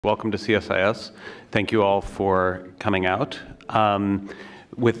Welcome to CSIS. Thank you all for coming out.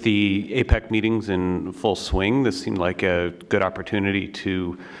 With the APEC meetings in full swing, this seemed like a good opportunity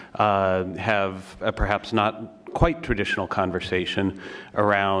to have a perhaps not quite traditional conversation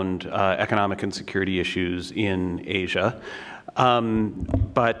around economic and security issues in Asia.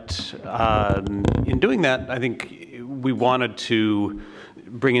 But in doing that, I think we wanted to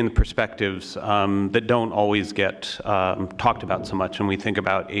bring in perspectives that don't always get talked about so much when we think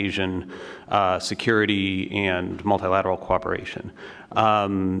about Asian security and multilateral cooperation.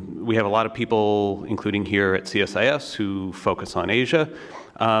 We have a lot of people, including here at CSIS, who focus on Asia,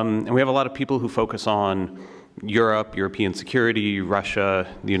 and we have a lot of people who focus on Europe, European security, Russia,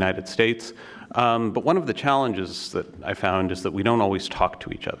 the United States. But one of the challenges that I found is that we don't always talk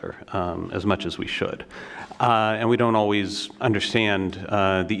to each other as much as we should. And we don't always understand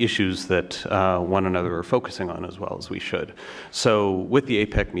the issues that one another are focusing on as well as we should. So with the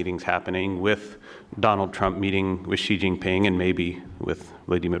APEC meetings happening, with Donald Trump meeting with Xi Jinping and maybe with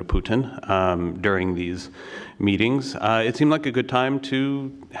Vladimir Putin during these meetings, it seemed like a good time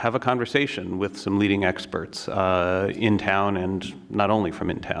to have a conversation with some leading experts in town and not only from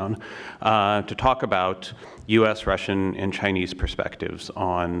in town to talk about U.S., Russian, and Chinese perspectives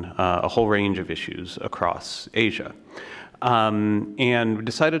on a whole range of issues across Asia. And we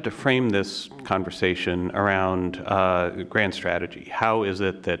decided to frame this conversation around grand strategy. How is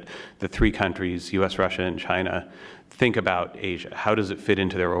it that the three countries, U.S., Russia, and China, think about Asia? How does it fit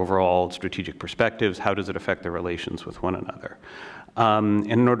into their overall strategic perspectives? How does it affect their relations with one another? And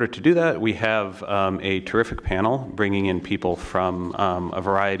in order to do that, we have a terrific panel bringing in people from a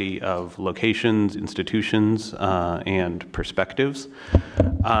variety of locations, institutions, and perspectives.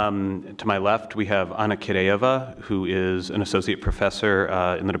 To my left, we have Anna Kireyeva, who is an associate professor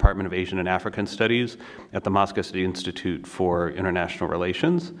in the Department of Asian and African Studies at the Moscow State Institute for International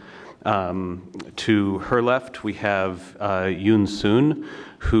Relations. To her left, we have Yoon Soon,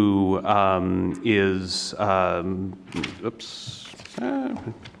 who is,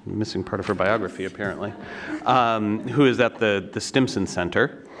 missing part of her biography apparently, who is at the Stimson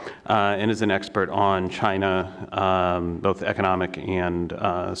Center and is an expert on China, both economic and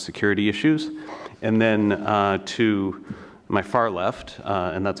security issues. And then to my far left,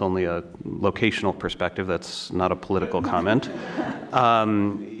 and that's only a locational perspective, that's not a political comment,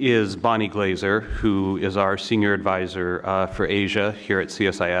 is Bonnie Glazer, who is our senior advisor for Asia here at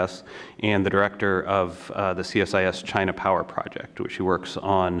CSIS and the director of the CSIS China Power Project, which she works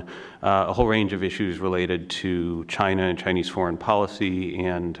on a whole range of issues related to China and Chinese foreign policy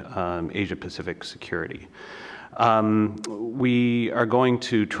and Asia-Pacific security. We are going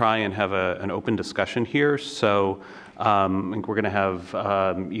to try and have an open discussion here, so I think we're going to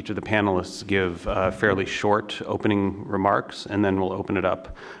have each of the panelists give fairly short opening remarks, and then we'll open it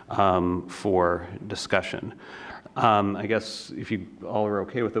up for discussion. I guess if you all are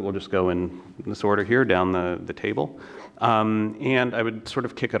okay with it, we'll just go in this order here down the table. And I would sort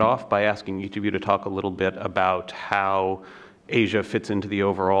of kick it off by asking each of you to talk a little bit about how Asia fits into the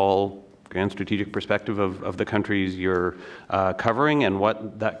overall grand strategic perspective of the countries you're covering, and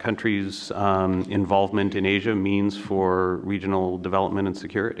what that country's involvement in Asia means for regional development and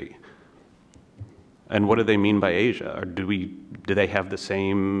security. And what do they mean by Asia? Or do they have the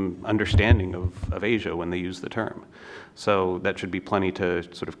same understanding of Asia when they use the term? So that should be plenty to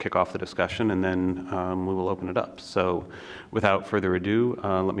sort of kick off the discussion, and then we will open it up. So without further ado,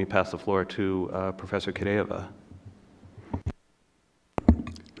 let me pass the floor to Professor Kireyeva.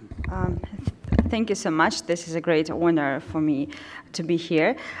 Thank you so much. This is a great honor for me to be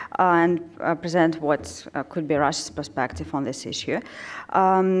here and present what could be Russia's perspective on this issue.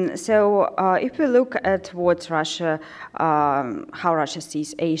 If we look at what how Russia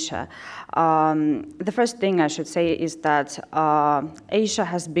sees Asia, the first thing I should say is that Asia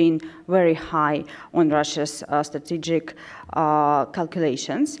has been very high on Russia's strategic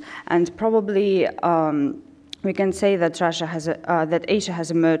calculations, and probably we can say that that Asia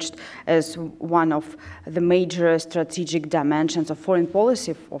has emerged as one of the major strategic dimensions of foreign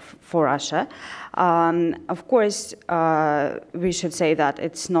policy for Russia. Of course, we should say that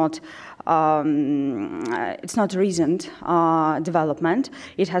it's not recent development.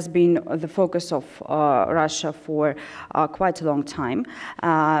 It has been the focus of Russia for quite a long time,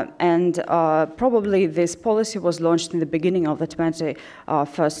 and probably this policy was launched in the beginning of the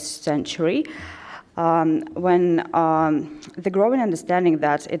 21st century. When the growing understanding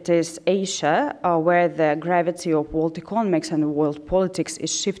that it is Asia where the gravity of world economics and world politics is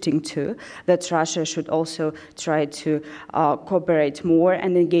shifting to, that Russia should also try to cooperate more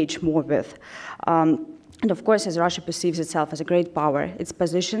and engage more with. And of course, as Russia perceives itself as a great power, its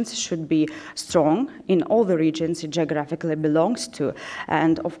positions should be strong in all the regions it geographically belongs to.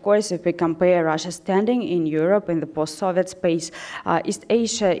 And of course, if we compare Russia's standing in Europe, in the post-Soviet space, East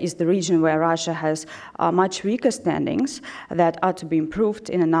Asia is the region where Russia has much weaker standings that are to be improved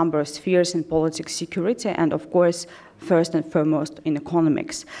in a number of spheres in politics, security, and of course, first and foremost in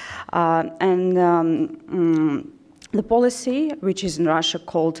economics. The policy, which is in Russia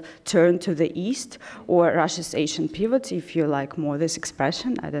called turn to the east, or Russia's Asian pivot, if you like more this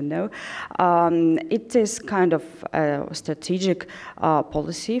expression, I don't know. It is kind of a strategic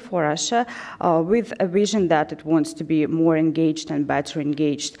policy for Russia with a vision that it wants to be more engaged and better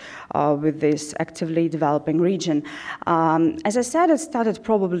engaged with this actively developing region. As I said, it started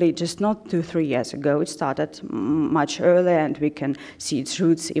probably just not 2-3 years ago. It started much earlier, and we can see its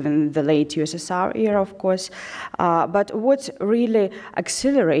roots even in the late USSR era, of course. But what really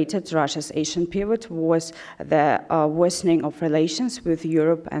accelerated Russia's Asian pivot was the worsening of relations with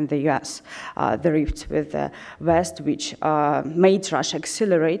Europe and the US, the rift with the West, which made Russia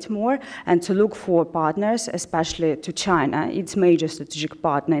accelerate more and to look for partners, especially to China, its major strategic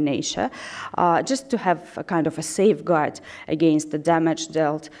partner in Asia, just to have a kind of a safeguard against the damage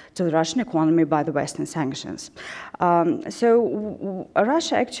dealt to the Russian economy by the Western sanctions. So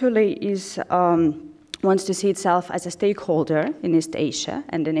Russia actually is wants to see itself as a stakeholder in East Asia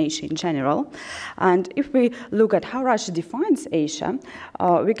and in Asia in general. And if we look at how Russia defines Asia,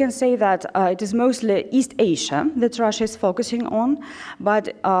 we can say that it is mostly East Asia that Russia is focusing on, but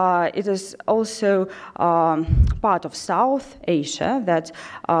it is also part of South Asia that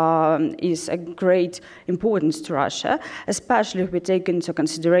is a great importance to Russia, especially if we take into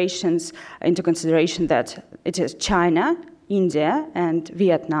consideration that it is China, India and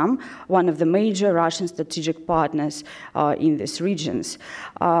Vietnam, one of the major Russian strategic partners in these regions.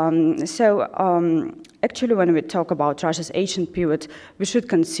 Actually, when we talk about Russia's Asian pivot, we should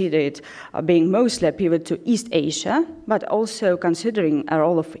consider it being mostly a pivot to East Asia, but also considering a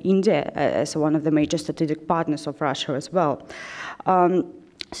role of India as one of the major strategic partners of Russia as well.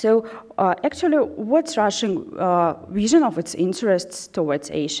 Actually, what's Russian vision of its interests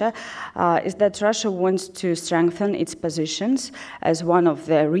towards Asia is that Russia wants to strengthen its positions as one of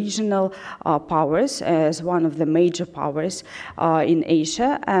the regional powers, as one of the major powers in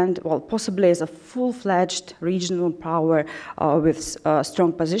Asia, and well, possibly as a full-fledged regional power with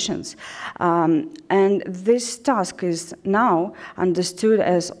strong positions. And this task is now understood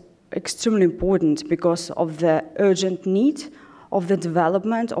as extremely important because of the urgent need of the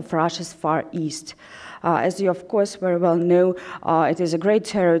development of Russia's Far East. As you, of course, very well know, it is a great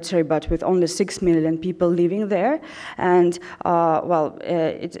territory, but with only 6 million people living there. And,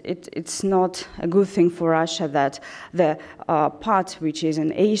 it's not a good thing for Russia that the part which is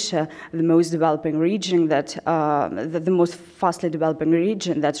in Asia, the most developing region, that the most fastly developing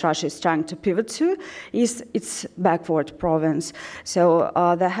region that Russia is trying to pivot to is its backward province. So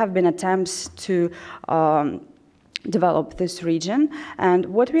there have been attempts to develop this region. And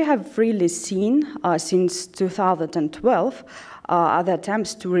what we have really seen since 2012 are the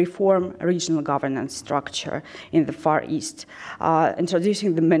attempts to reform regional governance structure in the Far East,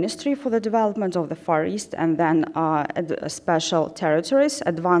 introducing the Ministry for the Development of the Far East, and then special territories,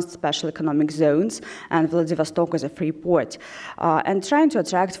 advanced special economic zones, and Vladivostok as a free port, and trying to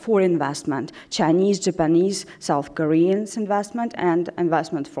attract foreign investment, Chinese, Japanese, South Koreans investment, and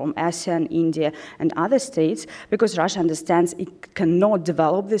investment from ASEAN, India, and other states, because Russia understands it cannot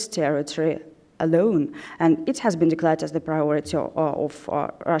develop this territory alone, and it has been declared as the priority of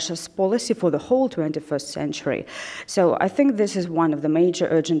Russia's policy for the whole 21st century. So I think this is one of the major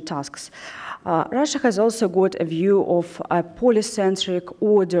urgent tasks. Russia has also got a view of a polycentric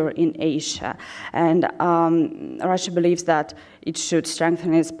order in Asia, and Russia believes that it should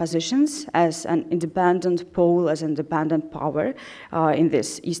strengthen its positions as an independent pole, as an independent power in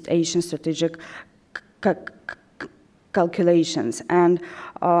this East Asian strategic calculations. And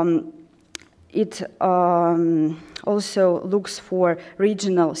it also looks for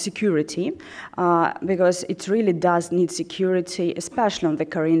regional security because it really does need security, especially on the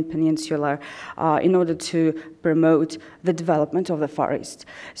Korean Peninsula, in order to promote the development of the Far East.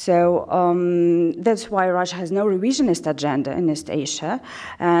 So that's why Russia has no revisionist agenda in East Asia,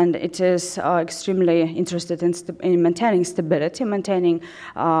 and it is extremely interested in maintaining stability, maintaining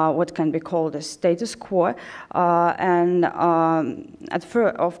what can be called a status quo, and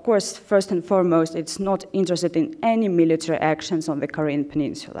of course, first and foremost, it's not interested in any military actions on the Korean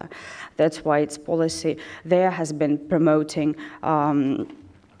Peninsula. That's why its policy there has been promoting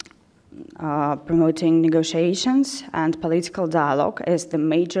promoting negotiations and political dialogue as the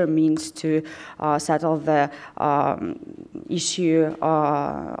major means to settle the issue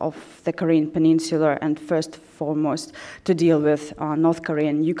of the Korean Peninsula, and first and foremost to deal with North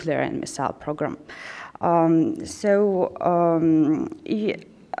Korean nuclear and missile program.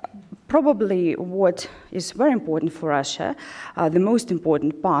 Probably what is very important for Russia, the most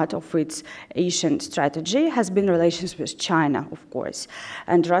important part of its Asian strategy has been relations with China, of course.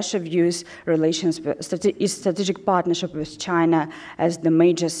 And Russia views relations with its strategic partnership with China as the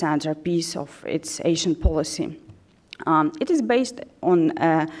major centerpiece of its Asian policy. It is based on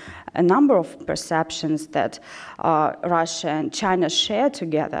a number of perceptions that Russia and China share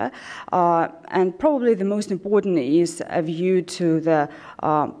together, and probably the most important is a view to the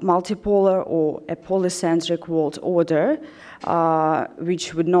multipolar or a polycentric world order,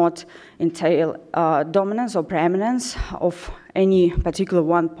 which would not entail dominance or preeminence of any particular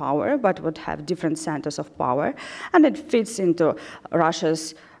one power, but would have different centers of power, and it fits into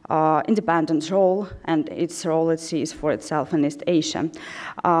Russia's independent role and its role it sees for itself in East Asia.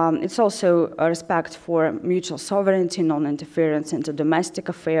 It's also a respect for mutual sovereignty, non-interference into domestic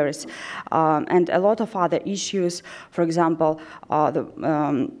affairs, and a lot of other issues. For example,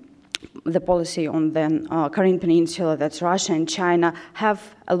 the policy on the Korean Peninsula that Russia and China have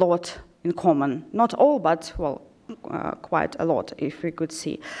a lot in common. Not all, but, well, quite a lot, if we could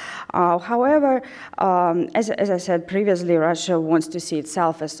see. However, as I said previously, Russia wants to see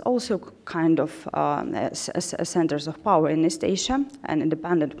itself as also kind of as centers of power in East Asia, an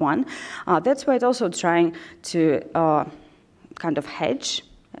independent one. That's why it's also trying to kind of hedge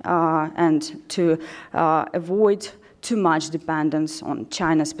and to avoid too much dependence on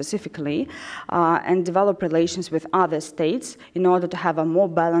China specifically, and develop relations with other states in order to have a more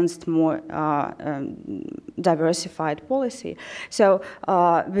balanced, more diversified policy. So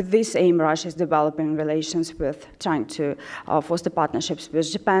with this aim, Russia is developing relations with, trying to foster partnerships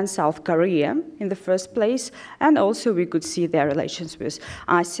with Japan, South Korea in the first place, and also we could see their relations with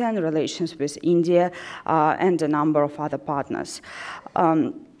ASEAN, relations with India, and a number of other partners.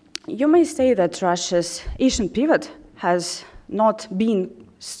 You may say that Russia's Asian pivot has not been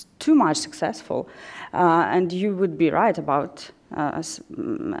too much successful, and you would be right about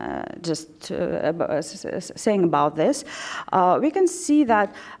saying about this. We can see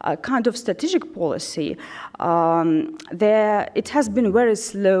that kind of strategic policy, it has been very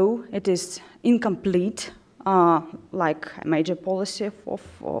slow, it is incomplete, like a major policy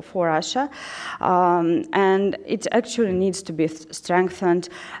for Russia, and it actually needs to be strengthened,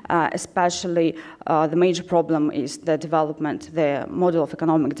 especially the major problem is the development, the model of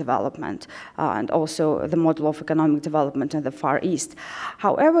economic development, and also the model of economic development in the Far East.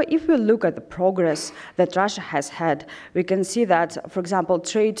 However, if we look at the progress that Russia has had, we can see that, for example,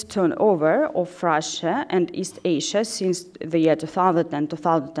 trade turnover of Russia and East Asia since the year 2000 and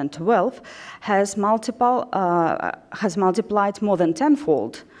 2012 has multiplied more than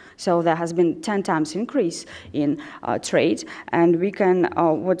tenfold. So there has been 10 times increase in trade, and we can,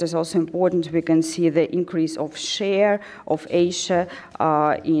 what is also important, we can see the increase of share of Asia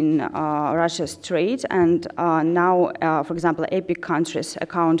in Russia's trade, and now, for example, APEC countries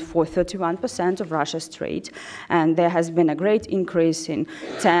account for 31% of Russia's trade, and there has been a great increase in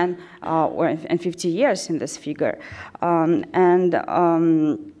 10 and 50 years in this figure.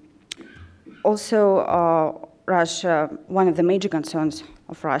 Also, Russia, one of the major concerns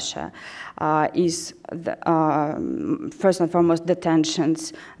of Russia is, first and foremost, the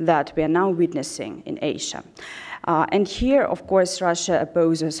tensions that we are now witnessing in Asia. And here, of course, Russia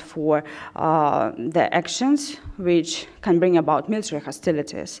opposes for the actions which can bring about military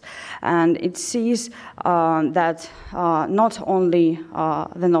hostilities. And it sees that not only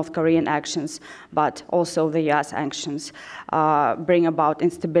the North Korean actions, but also the US actions bring about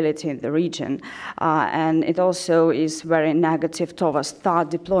instability in the region. And it also is very negative towards THAAD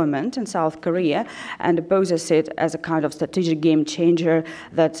deployment in South Korea and opposes it as a kind of strategic game changer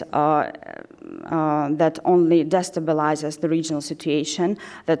that that only destabilizes the regional situation,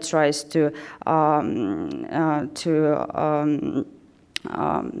 that tries to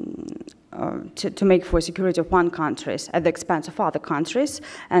make for security of one country at the expense of other countries,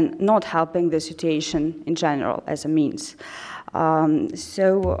 and not helping the situation in general as a means.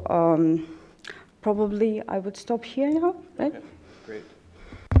 Probably I would stop here now, right? Okay, great.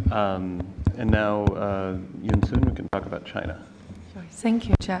 And now, Yun-Sun, we can talk about China. Sure. Thank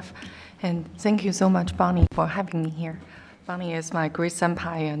you, Jeff. And thank you so much, Bonnie, for having me here. Bonnie is my great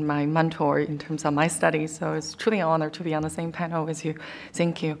senpai and my mentor in terms of my studies, so it's truly an honor to be on the same panel with you.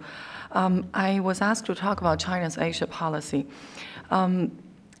 Thank you. I was asked to talk about China's Asia policy.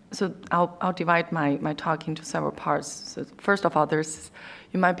 So I'll divide my talk into several parts. So first of all,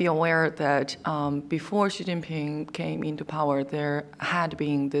 you might be aware that before Xi Jinping came into power, there had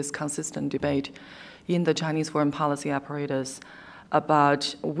been this consistent debate in the Chinese foreign policy apparatus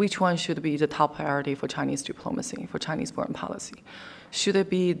about which one should be the top priority for Chinese diplomacy, for Chinese foreign policy. Should it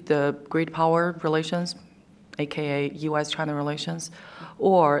be the great power relations, aka US-China relations,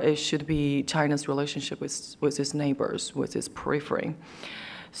 or it should be China's relationship with its neighbors, with its periphery?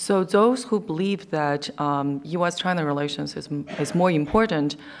 So those who believe that US-China relations is more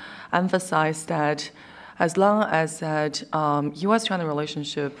important emphasize that as long as that US-China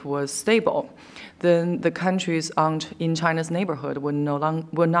relationship was stable, then the countries in China's neighborhood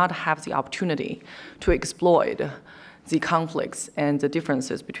will not have the opportunity to exploit the conflicts and the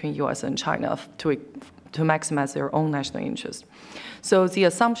differences between US and China to maximize their own national interest. So the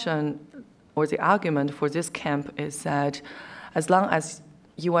assumption or the argument for this camp is that as long as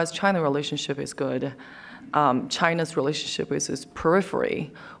US-China relationship is good, China's relationship with its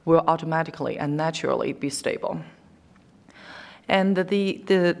periphery will automatically and naturally be stable. And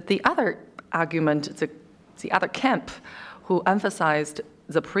the other argument, the other camp who emphasized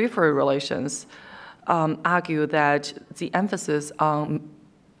the periphery relations argue that the emphasis on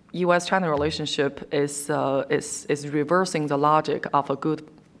US-China relationship is reversing the logic of a good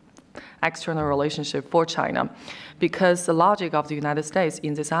external relationship for China, because the logic of the United States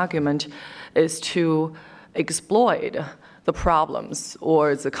in this argument is to exploit the problems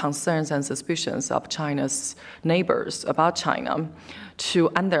or the concerns and suspicions of China's neighbors about China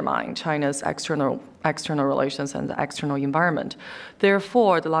to undermine China's external relations and the external environment.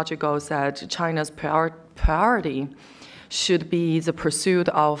 Therefore, the logic goes that China's priority should be the pursuit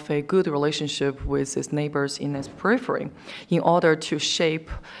of a good relationship with its neighbors in its periphery in order to shape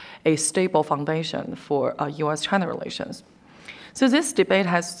a stable foundation for US-China relations. So this debate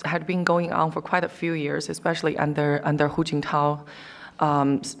had been going on for quite a few years, especially under Hu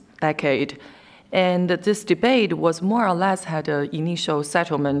Jintao's decade. And this debate was more or less had an initial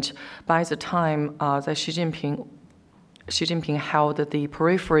settlement by the time that Xi Jinping held the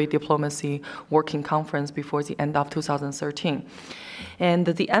Periphery Diplomacy Working Conference before the end of 2013. And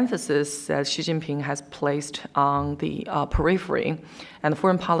the emphasis that Xi Jinping has placed on the periphery and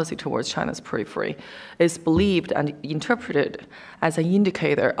foreign policy towards China's periphery is believed and interpreted as an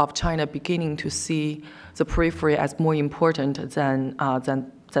indicator of China beginning to see the periphery as more important than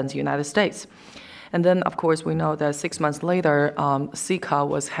the United States. And then, of course, we know that 6 months later, CICA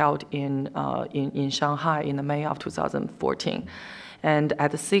was held in Shanghai in May of 2014. And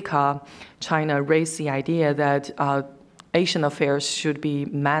at the CICA, China raised the idea that Asian affairs should be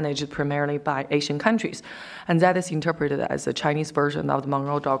managed primarily by Asian countries. And that is interpreted as a Chinese version of the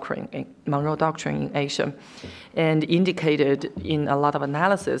Monroe Doctrine in Asia, and indicated in a lot of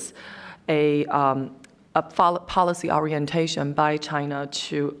analysis a policy orientation by China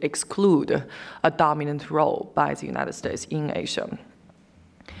to exclude a dominant role by the United States in Asia.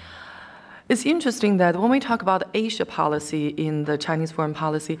 It's interesting that when we talk about Asia policy in the Chinese foreign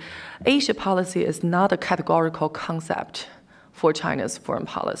policy, Asia policy is not a categorical concept for China's foreign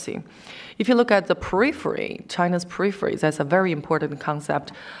policy. If you look at the periphery, China's periphery, that's a very important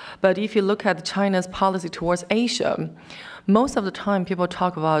concept. But if you look at China's policy towards Asia, most of the time people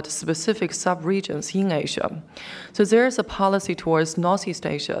talk about specific sub-regions in Asia. So there's a policy towards Northeast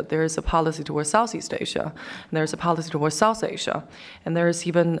Asia, there's a policy towards Southeast Asia, and there's a policy towards South Asia, and there's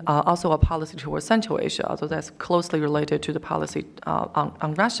even also a policy towards Central Asia, although that's closely related to the policy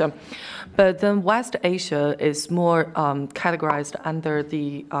on Russia. But then West Asia is more categorized under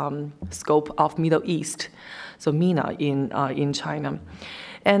the scope of Middle East, so MENA in China.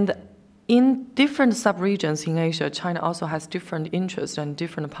 And in different sub-regions in Asia, China also has different interests and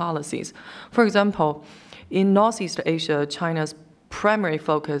different policies. For example, in Northeast Asia, China's primary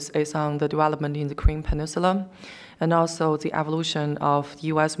focus is on the development in the Korean Peninsula and also the evolution of the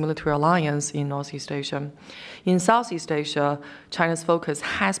US military alliance in Northeast Asia. In Southeast Asia, China's focus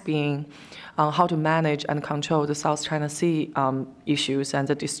has been on how to manage and control the South China Sea issues and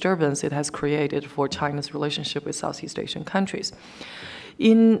the disturbance it has created for China's relationship with Southeast Asian countries.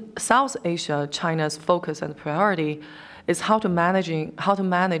 In South Asia, China's focus and priority is how to manage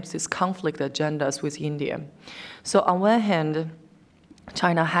these conflict agendas with India. So on one hand,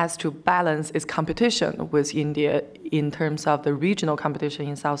 China has to balance its competition with India in terms of the regional competition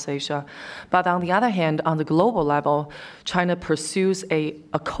in South Asia. But on the other hand, on the global level, China pursues a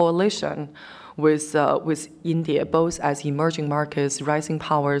coalition with India, both as emerging markets, rising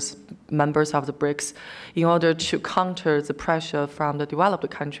powers, members of the BRICS, in order to counter the pressure from the developed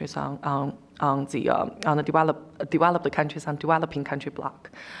countries on the developed countries and developing country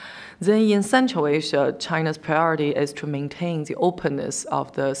bloc. Then in Central Asia, China's priority is to maintain the openness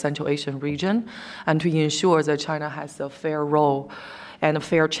of the Central Asian region and to ensure that China has a fair role and a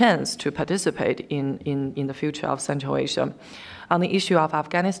fair chance to participate in the future of Central Asia. On the issue of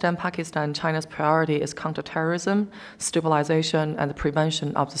Afghanistan, Pakistan, China's priority is counterterrorism, stabilization, and the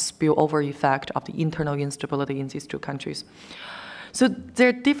prevention of the spillover effect of the internal instability in these two countries. So there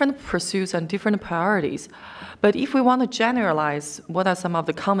are different pursuits and different priorities. But if we want to generalize what are some of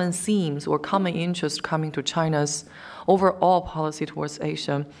the common themes or common interests coming to China's overall policy towards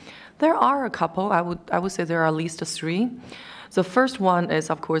Asia, there are a couple. I would say there are at least three. The first one is,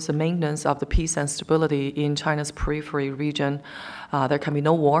 of course, the maintenance of the peace and stability in China's periphery region. There can be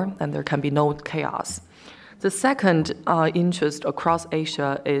no war and there can be no chaos. The second interest across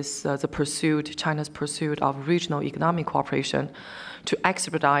Asia is China's pursuit of regional economic cooperation to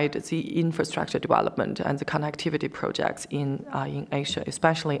expedite the infrastructure development and the connectivity projects in Asia,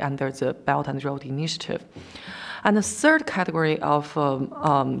 especially under the Belt and Road Initiative. And the third category of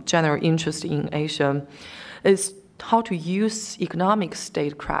general interest in Asia is how to use economic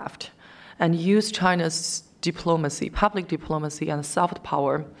statecraft and use China's diplomacy, public diplomacy, and soft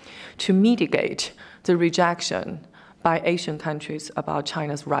power to mitigate the rejection by Asian countries about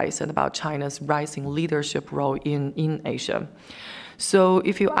China's rise and about China's rising leadership role in Asia. So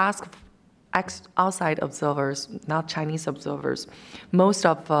if you ask outside observers, not Chinese observers, most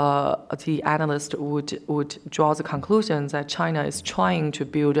of the analysts would draw the conclusion that China is trying to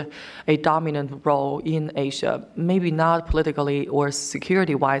build a dominant role in Asia, maybe not politically or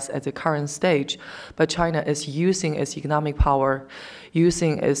security-wise at the current stage, but China is using its economic power,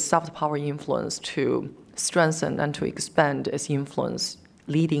 using its soft power influence to strengthen and to expand its influence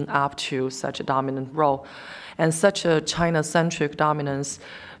leading up to such a dominant role. And such a China-centric dominance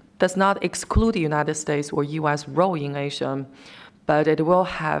does not exclude the United States or U.S. role in Asia, but it will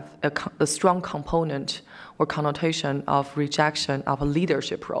have a strong component or connotation of rejection of a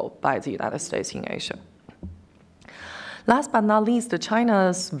leadership role by the United States in Asia. Last but not least,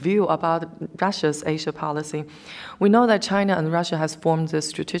 China's view about Russia's Asia policy. We know that China and Russia has formed this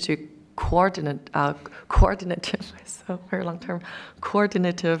strategic coordinative, so very long term,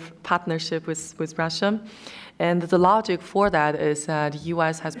 coordinative partnership with Russia. And the logic for that is that the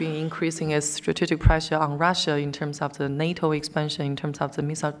U.S. has been increasing its strategic pressure on Russia in terms of the NATO expansion, in terms of the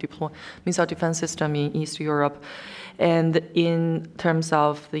missile defense system in East Europe. And in terms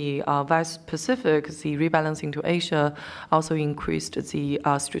of the West Pacific, the rebalancing to Asia also increased the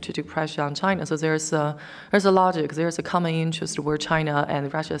strategic pressure on China. So there's a logic, there's a common interest where China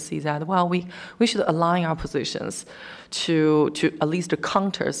and Russia see that, well, we should align our positions to at least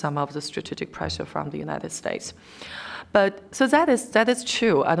counter some of the strategic pressure from the United States. But so that is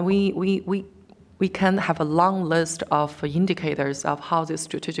true, and we can have a long list of indicators of how this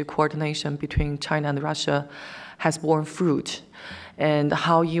strategic coordination between China and Russia has borne fruit, and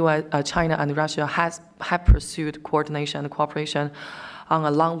how China and Russia have pursued coordination and cooperation on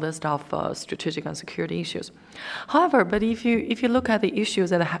a long list of strategic and security issues. However, but if you look at the issues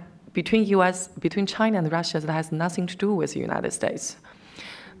that between China and Russia that has nothing to do with the United States,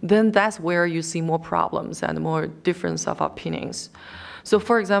 then that's where you see more problems and more difference of opinions. So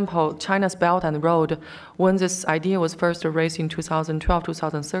for example, China's Belt and Road, when this idea was first raised in 2012,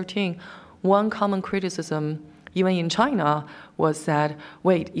 2013, one common criticism, even in China, was that,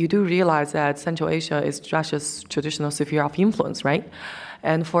 wait, you do realize that Central Asia is Russia's traditional sphere of influence, right?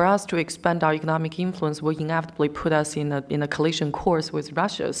 And for us to expand our economic influence will inevitably put us in a collision course with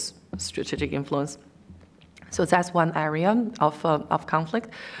Russia's strategic influence. So that's one area of conflict.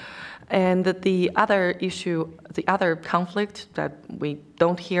 And the other issue, the other conflict that we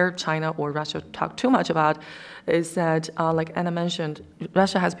don't hear China or Russia talk too much about is that, like Anna mentioned,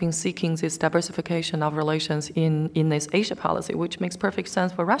 Russia has been seeking this diversification of relations in its Asia policy, which makes perfect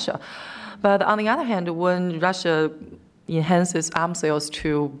sense for Russia. But on the other hand, when Russia enhances arms sales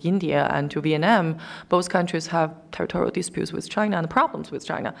to India and to Vietnam, both countries have territorial disputes with China and problems with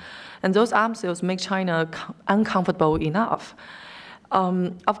China. And those arms sales make China uncomfortable enough.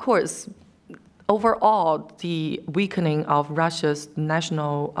 Of course, overall, the weakening of Russia's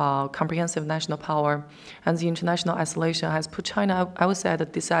national, comprehensive national power and the international isolation has put China, I would say, at a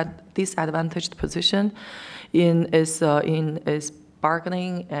disadvantaged position in its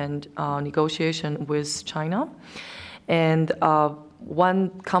bargaining and negotiation with China. And one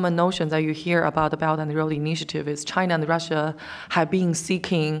common notion that you hear about the Belt and Road Initiative is China and Russia have been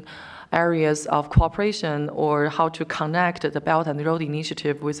seeking areas of cooperation or how to connect the Belt and Road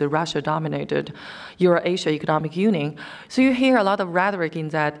Initiative with the Russia-dominated Eurasia Economic Union. So you hear a lot of rhetoric in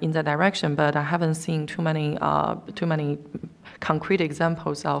that direction, but I haven't seen too many concrete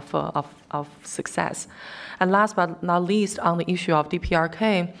examples of success. And last but not least, on the issue of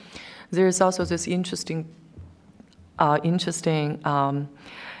DPRK, there is also this interesting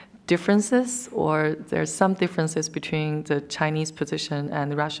differences, or there's some differences between the Chinese position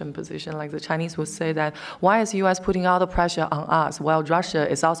and the Russian position. Like the Chinese would say that, why is the US putting all the pressure on us while Russia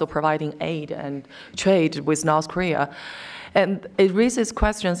is also providing aid and trade with North Korea? And it raises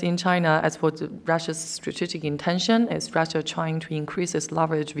questions in China as for Russia's strategic intention. Is Russia trying to increase its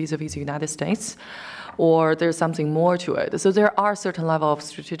leverage vis-a-vis the United States? Or there's something more to it? So there are certain level of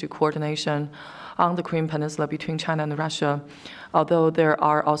strategic coordination on the Korean Peninsula between China and Russia, although there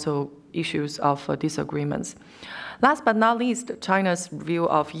are also issues of disagreements. Last but not least, China's view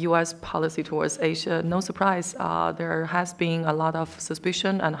of U.S. policy towards Asia. No surprise, there has been a lot of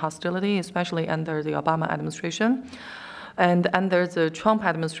suspicion and hostility, especially under the Obama administration. And under the Trump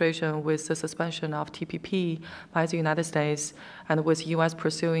administration, with the suspension of TPP by the United States, and with U.S.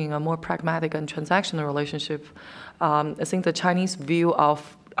 pursuing a more pragmatic and transactional relationship, I think the Chinese view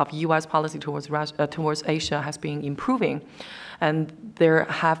of U.S. policy towards Asia has been improving. And there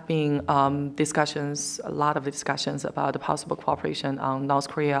have been discussions, a lot of discussions about the possible cooperation on North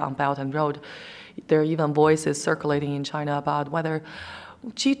Korea, on Belt and Road. There are even voices circulating in China about whether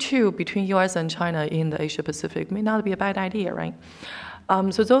G2 between U.S. and China in the Asia-Pacific may not be a bad idea, right?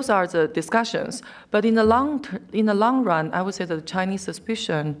 So those are the discussions. But in the long run, I would say that the Chinese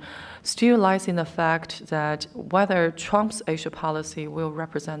suspicion still lies in the fact that whether Trump's Asia policy will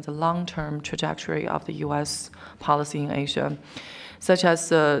represent the long-term trajectory of the U.S. policy in Asia, such as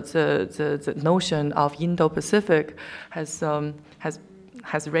the notion of Indo-Pacific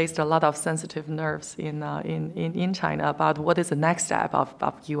has raised a lot of sensitive nerves in China about what is the next step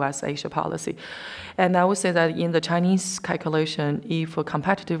of U.S.-Asia policy. And I would say that in the Chinese calculation, if a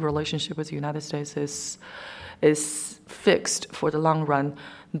competitive relationship with the United States is fixed for the long run,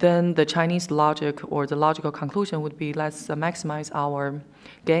 then the Chinese logic or the logical conclusion would be, let's maximize our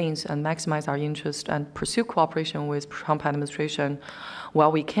gains and maximize our interest and pursue cooperation with Trump administration while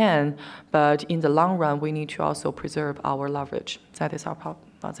we can, but in the long run, we need to also preserve our leverage. That is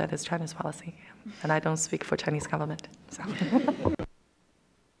that is China's policy, and I don't speak for Chinese government. So.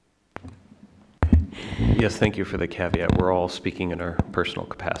 Yes, thank you for the caveat. We're all speaking in our personal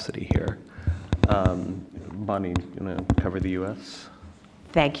capacity here. Bonnie, you want to cover the U.S.?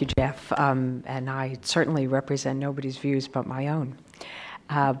 Thank you, Jeff. And I certainly represent nobody's views but my own.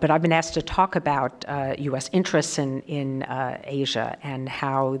 But I've been asked to talk about U.S. interests in Asia and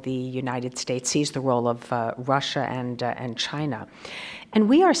how the United States sees the role of Russia and China. And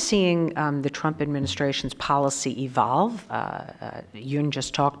we are seeing the Trump administration's policy evolve. Yoon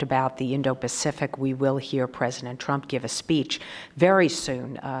just talked about the Indo-Pacific. We will hear President Trump give a speech very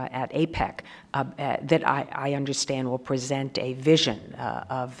soon at APEC that I understand will present a vision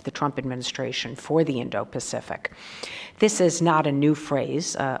of the Trump administration for the Indo-Pacific. This is not a new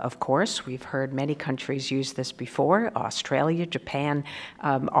phrase, of course. We've heard many countries use this before: Australia, Japan,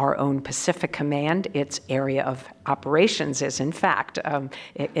 our own Pacific Command. Its area of operations is, in fact,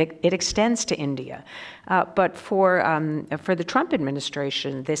 it extends to India. But for the Trump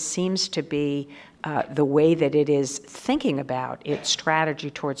administration, this seems to be the way that it is thinking about its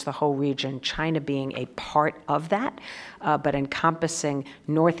strategy towards the whole region, China being a part of that, but encompassing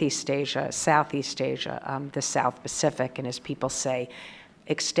Northeast Asia, Southeast Asia, the South Pacific, and as people say,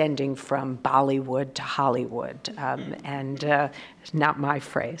 extending from Bollywood to Hollywood, and not my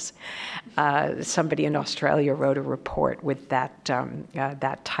phrase. Somebody in Australia wrote a report with that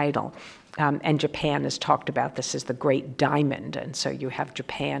title. And Japan has talked about this as the Great Diamond. And so you have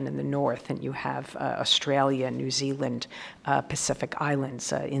Japan in the north, and you have Australia, New Zealand, Pacific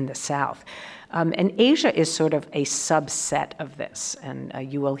Islands in the south. And Asia is sort of a subset of this. And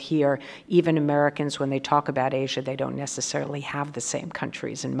you will hear even Americans, when they talk about Asia, they don't necessarily have the same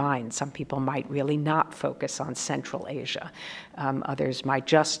countries in mind. Some people might really not focus on Central Asia. Others might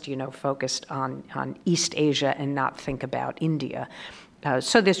just, focus on East Asia and not think about India.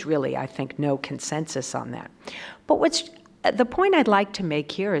 So there's really, I think, no consensus on that. But the point I'd like to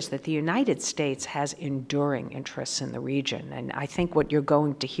make here is that the United States has enduring interests in the region. And I think what you're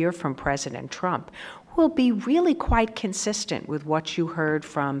going to hear from President Trump will be really quite consistent with what you heard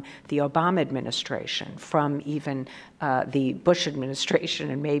from the Obama administration, from even the Bush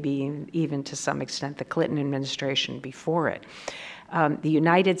administration, and maybe even to some extent the Clinton administration before it. The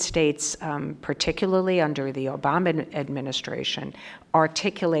United States, particularly under the Obama administration,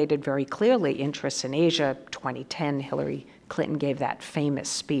 articulated very clearly interests in Asia. 2010, Hillary Clinton gave that famous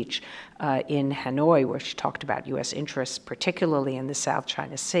speech in Hanoi where she talked about U.S. interests, particularly in the South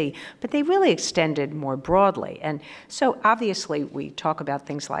China Sea, but they really extended more broadly. And so obviously we talk about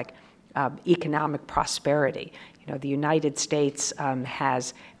things like economic prosperity. You know, the United States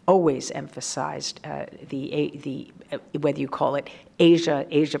has always emphasized whether you call it Asia,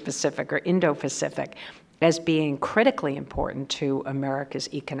 Asia-Pacific, or Indo-Pacific, as being critically important to America's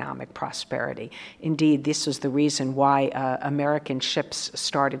economic prosperity. Indeed, this was the reason why American ships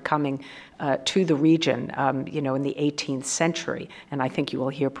started coming to the region, you know, in the 18th century. And I think you will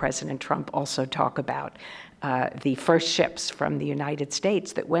hear President Trump also talk about the first ships from the United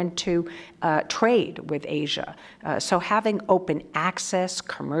States that went to trade with Asia. So having open access,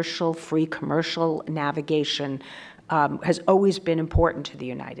 free commercial navigation has always been important to the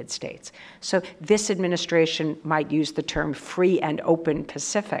United States. So this administration might use the term free and open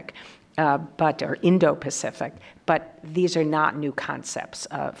Pacific, or Indo-Pacific, but these are not new concepts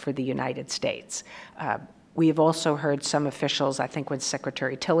for the United States. We have also heard some officials, I think when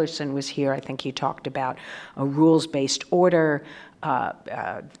Secretary Tillerson was here, I think he talked about a rules-based order,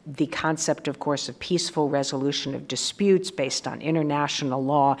 the concept, of course, of peaceful resolution of disputes based on international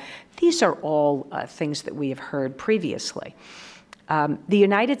law. These are all things that we have heard previously. The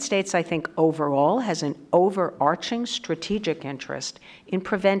United States, I think, overall has an overarching strategic interest in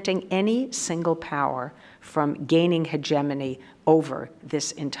preventing any single power from gaining hegemony over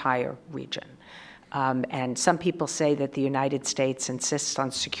this entire region. And some people say that the United States insists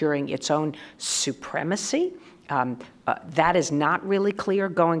on securing its own supremacy. That is not really clear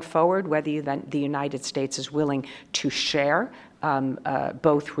going forward, whether the United States is willing to share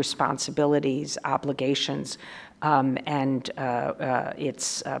both responsibilities, obligations, and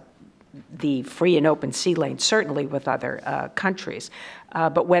the free and open sea lane, certainly with other countries,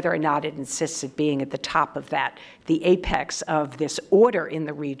 but whether or not it insists at being at the top of that, the apex of this order in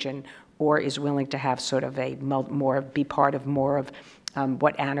the region, or is willing to have sort of be part of more of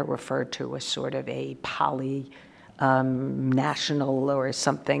what Anna referred to as sort of a national or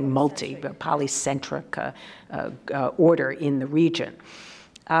something polycentric order in the region.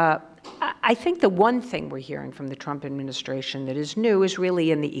 I think the one thing we're hearing from the Trump administration that is new is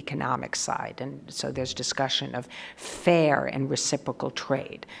really in the economic side. And so there's discussion of fair and reciprocal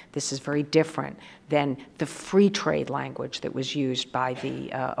trade. This is very different than the free trade language that was used by the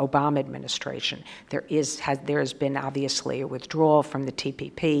Obama administration. There has been obviously a withdrawal from the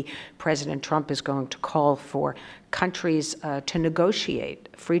TPP. President Trump is going to call for countries to negotiate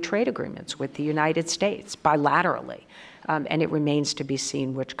free trade agreements with the United States bilaterally. And it remains to be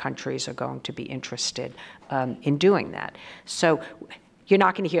seen which countries are going to be interested in doing that. So you're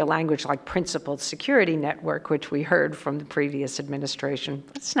not going to hear language like principled security network, which we heard from the previous administration.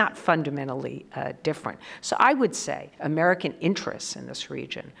 It's not fundamentally different. So I would say American interests in this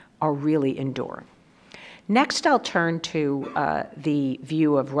region are really enduring. Next, I'll turn to the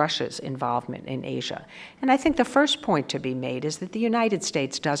view of Russia's involvement in Asia. And I think the first point to be made is that the United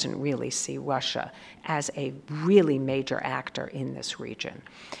States doesn't really see Russia as a really major actor in this region.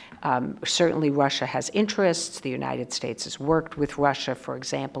 Certainly, Russia has interests. The United States has worked with Russia, for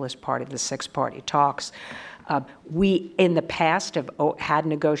example, as part of the six-party talks. We, in the past, have had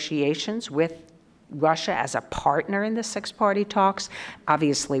negotiations with Russia as a partner in the six-party talks.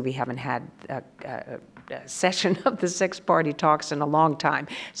 Obviously, we haven't had a session of the six-party talks in a long time.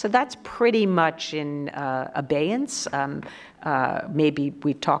 So that's pretty much in abeyance. Maybe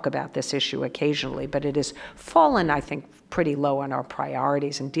we talk about this issue occasionally, but it has fallen, I think, pretty low on our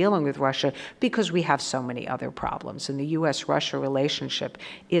priorities in dealing with Russia because we have so many other problems. And the U.S.-Russia relationship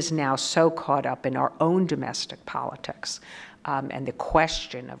is now so caught up in our own domestic politics and the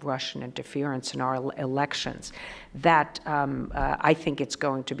question of Russian interference in our elections, that I think it's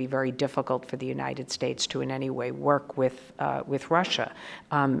going to be very difficult for the United States to in any way work with Russia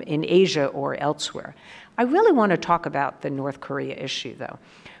in Asia or elsewhere. I really want to talk about the North Korea issue, though,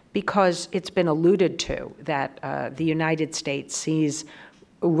 because it's been alluded to that the United States sees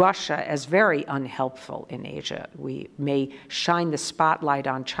Russia as very unhelpful in Asia. We may shine the spotlight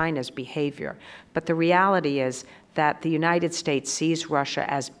on China's behavior, but the reality is that the United States sees Russia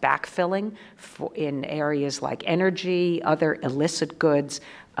as backfilling in areas like energy, other illicit goods,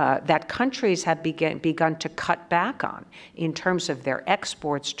 that countries have begun to cut back on in terms of their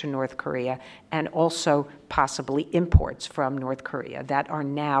exports to North Korea and also possibly imports from North Korea that are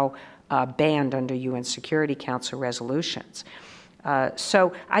now banned under UN Security Council resolutions.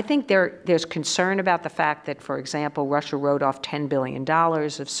 So I think there's concern about the fact that, for example, Russia wrote off $10 billion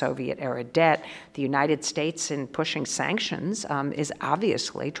of Soviet-era debt. The United States, in pushing sanctions, is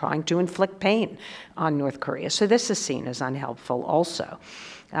obviously trying to inflict pain on North Korea. So this is seen as unhelpful also.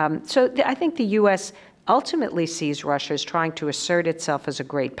 I think the U.S. ultimately sees Russia as trying to assert itself as a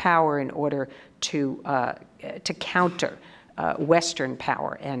great power in order to counter Western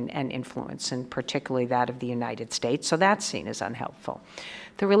power and influence, and particularly that of the United States. So that's seen as unhelpful.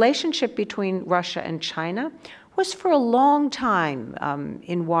 The relationship between Russia and China was for a long time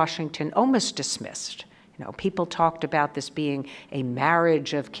in Washington almost dismissed. You know, people talked about this being a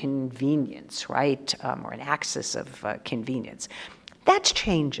marriage of convenience, right, or an axis of convenience. That's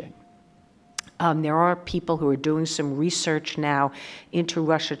changing. There are people who are doing some research now into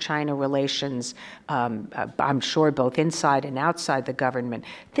Russia-China relations, I'm sure both inside and outside the government,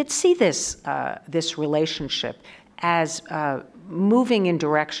 that see this relationship as moving in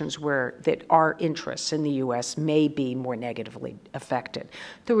directions that our interests in the U.S. may be more negatively affected.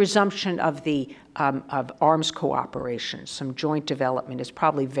 The resumption of of arms cooperation, some joint development, is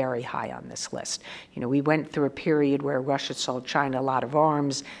probably very high on this list. You know, we went through a period where Russia sold China a lot of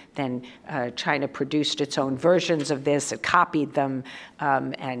arms, then China produced its own versions of this, it copied them,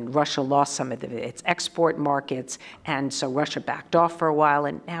 and Russia lost some of its export markets, and so Russia backed off for a while,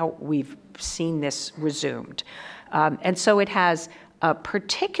 and now we've seen this resumed. And so it has a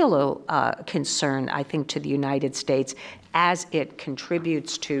particular concern, I think, to the United States as it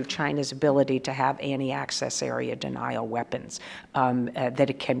contributes to China's ability to have anti-access area denial weapons, that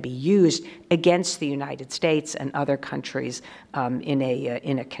it can be used against the United States and other countries in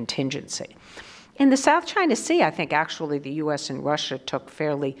a contingency. In the South China Sea, I think actually the U.S. and Russia took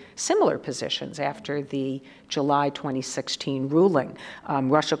fairly similar positions after the July 2016 ruling.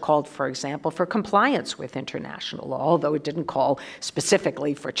 Russia called, for example, for compliance with international law, although it didn't call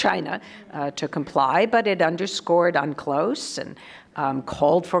specifically for China to comply, but it underscored UNCLOS and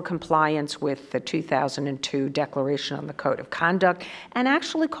called for compliance with the 2002 Declaration on the Code of Conduct, and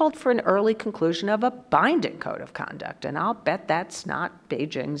actually called for an early conclusion of a binding code of conduct. And I'll bet that's not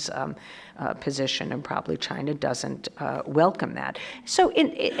Beijing's position, and probably China doesn't welcome that. So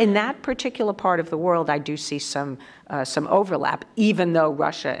in that particular part of the world, I do see some overlap, even though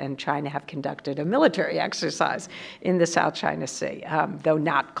Russia and China have conducted a military exercise in the South China Sea, though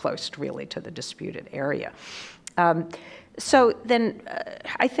not close really to the disputed area. So then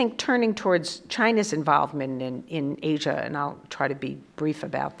I think turning towards China's involvement in Asia, and I'll try to be brief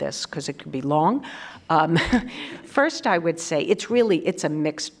about this because it could be long. First, I would say it's a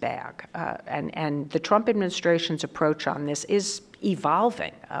mixed bag. And the Trump administration's approach on this is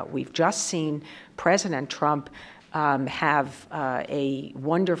evolving. We've just seen President Trump have a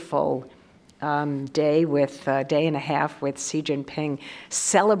wonderful day and a half with Xi Jinping,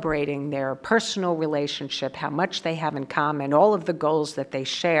 celebrating their personal relationship, how much they have in common, all of the goals that they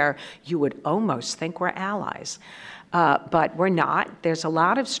share. You would almost think we're allies. But we're not. There's a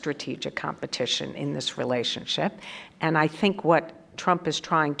lot of strategic competition in this relationship. And I think what Trump is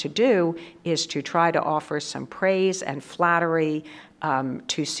trying to do is to try to offer some praise and flattery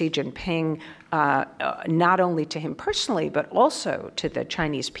to Xi Jinping, not only to him personally, but also to the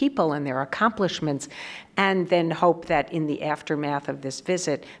Chinese people and their accomplishments, and then hope that in the aftermath of this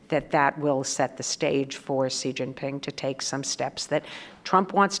visit, that will set the stage for Xi Jinping to take some steps that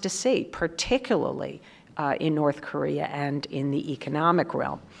Trump wants to see, particularly in North Korea and in the economic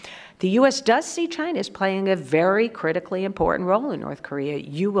realm. The U.S. does see China as playing a very critically important role in North Korea.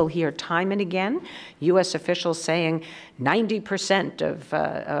 You will hear time and again U.S. officials saying 90%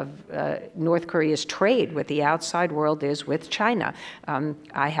 of North Korea's trade with the outside world is with China.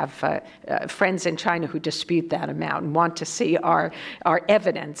 I have friends in China who dispute that amount and want to see our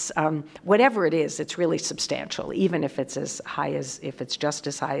evidence. Whatever it is, it's really substantial, even if it's just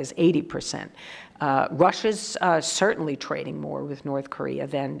as high as 80%. Russia's certainly trading more with North Korea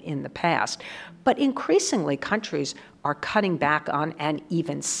than in the past. But increasingly, countries are cutting back on and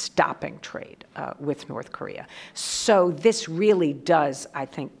even stopping trade with North Korea. So this really does, I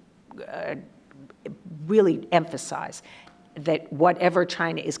think, really emphasize that whatever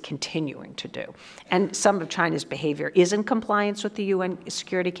China is continuing to do, and some of China's behavior is in compliance with the UN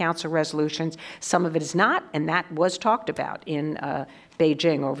Security Council resolutions, some of it is not, and that was talked about in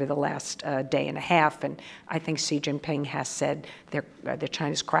Beijing over the last day and a half. And I think Xi Jinping has said that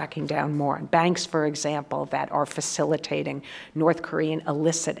China's cracking down more on banks, for example, that are facilitating North Korean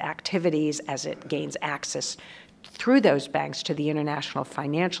illicit activities as it gains access through those banks to the international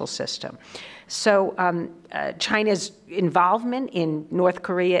financial system. So China's involvement in North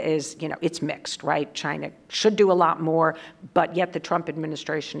Korea is, it's mixed, right? China should do a lot more, but yet the Trump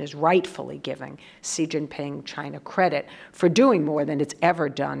administration is rightfully giving Xi Jinping China credit for doing more than it's ever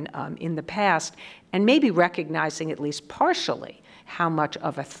done in the past, and maybe recognizing at least partially how much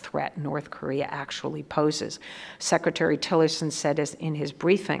of a threat North Korea actually poses. Secretary Tillerson said in his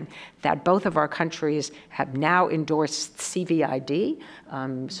briefing that both of our countries have now endorsed CVID,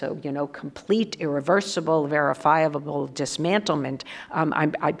 so, complete, irreversible, verifiable dismantlement.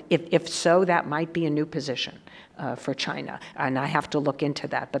 If so, that might be a new position for China, and I have to look into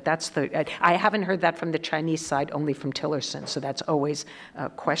that. But I haven't heard that from the Chinese side, only from Tillerson, so that's always a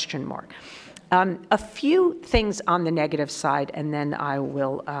question mark. A few things on the negative side, and then I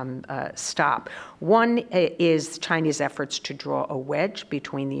will stop. One is China's efforts to draw a wedge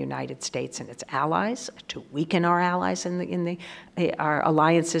between the United States and its allies, to weaken our allies in our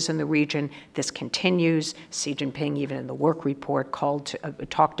alliances in the region. This continues. Xi Jinping, even in the work report,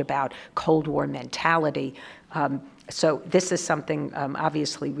 talked about Cold War mentality. So this is something,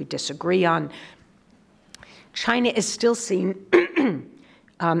 obviously, we disagree on. China is still seen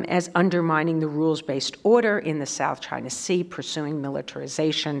as undermining the rules-based order in the South China Sea, pursuing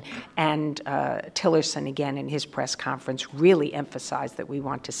militarization. And Tillerson, again, in his press conference, really emphasized that we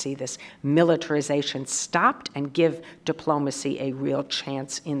want to see this militarization stopped and give diplomacy a real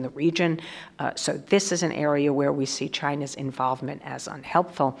chance in the region. So this is an area where we see China's involvement as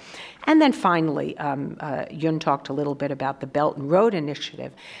unhelpful. And then finally, Yun talked a little bit about the Belt and Road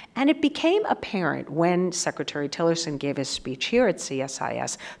Initiative. And it became apparent when Secretary Tillerson gave his speech here at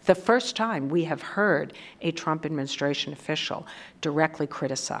CSIS, the first time we have heard a Trump administration official directly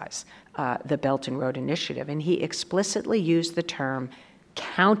criticize the Belt and Road Initiative. And he explicitly used the term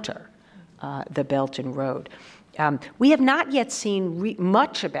counter the Belt and Road. We have not yet seen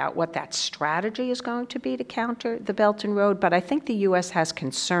much about what that strategy is going to be to counter the Belt and Road, but I think the U.S. has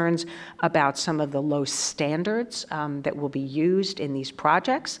concerns about some of the low standards that will be used in these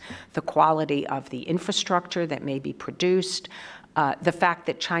projects, the quality of the infrastructure that may be produced, the fact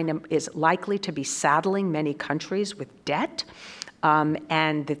that China is likely to be saddling many countries with debt,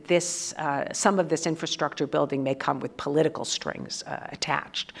 and that some of this infrastructure building may come with political strings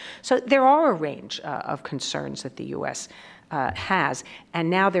attached. So there are a range of concerns that the U.S. Has, and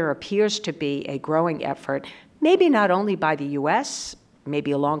now there appears to be a growing effort, maybe not only by the U.S.,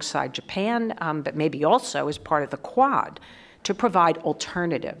 maybe alongside Japan, but maybe also as part of the Quad, to provide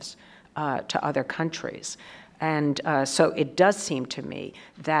alternatives to other countries. And so it does seem to me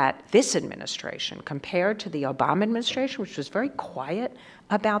that this administration, compared to the Obama administration, which was very quiet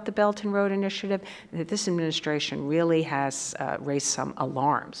about the Belt and Road Initiative, that this administration really has raised some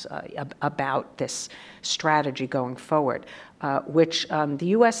alarms about this strategy going forward, which the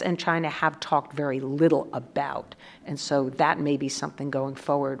U.S. and China have talked very little about. And so that may be something going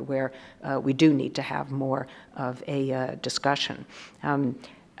forward where we do need to have more of a discussion.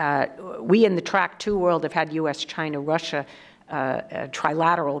 We in the Track 2 world have had U.S., China, Russia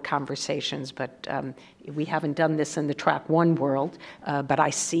trilateral conversations, but we haven't done this in the Track 1 world, but I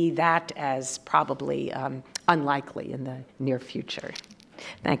see that as probably unlikely in the near future.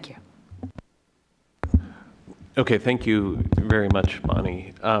 Thank you. Okay, thank you very much,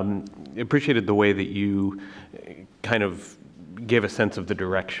 Bonnie. Appreciated the way that you kind of gave a sense of the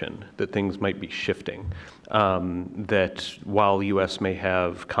direction that things might be shifting. That while the U.S. may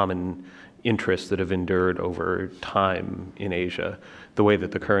have common interests that have endured over time in Asia, the way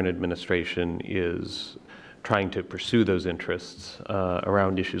that the current administration is trying to pursue those interests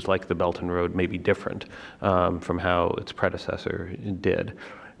around issues like the Belt and Road may be different from how its predecessor did.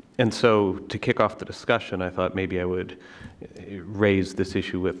 And so to kick off the discussion, I thought maybe I would raise this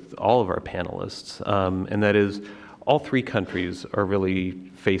issue with all of our panelists, and that is all three countries are really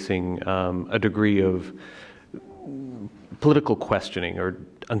facing a degree of political questioning or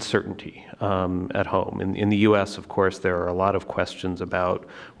uncertainty at home. In the U.S., of course, there are a lot of questions about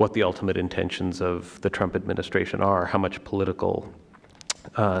what the ultimate intentions of the Trump administration are, how much political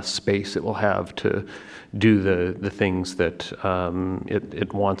space it will have to do the things that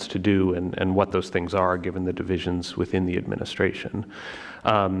it wants to do, and what those things are given the divisions within the administration.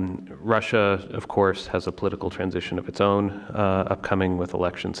 Russia, of course, has a political transition of its own upcoming, with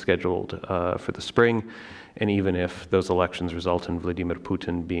elections scheduled for the spring. And even if those elections result in Vladimir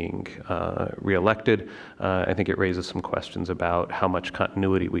Putin being reelected, I think it raises some questions about how much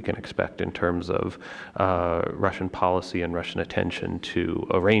continuity we can expect in terms of Russian policy and Russian attention to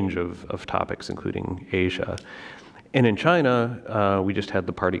a range of topics, including Asia. And in China, we just had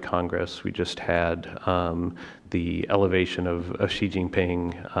the Party Congress. We just had the elevation of Xi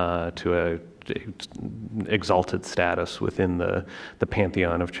Jinping to a exalted status within the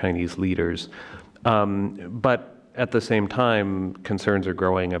pantheon of Chinese leaders. But at the same time, concerns are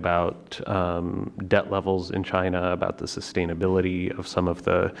growing about debt levels in China, about the sustainability of some of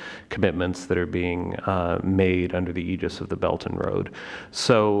the commitments that are being made under the aegis of the Belt and Road.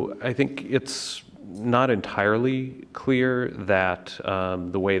 So I think it's not entirely clear that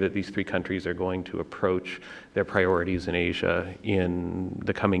the way that these three countries are going to approach their priorities in Asia in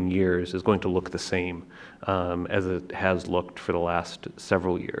the coming years is going to look the same as it has looked for the last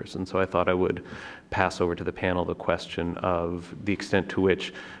several years. And so I thought I would pass over to the panel the question of the extent to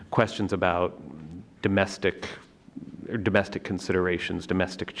which questions about domestic considerations,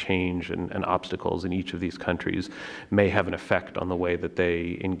 domestic change and obstacles in each of these countries may have an effect on the way that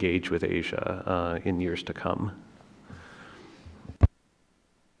they engage with Asia in years to come.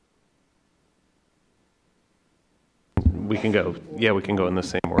 We can go in the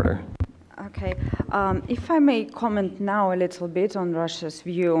same order. Okay, if I may comment now a little bit on Russia's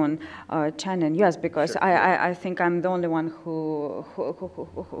view on China and US, because sure. I think I'm the only one who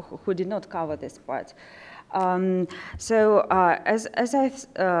did not cover this part. As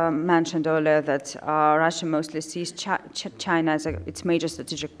I mentioned earlier, that Russia mostly sees China as its major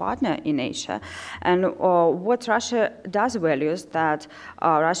strategic partner in Asia, and what Russia does value is that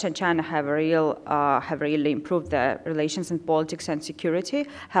Russia and China have really improved their relations in politics and security,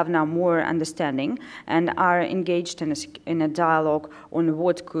 have now more understanding, and are engaged in a dialogue on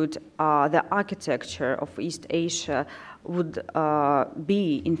what could the architecture of East Asia would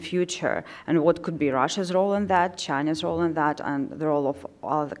be in future, and what could be Russia's role in that, China's role in that, and the role of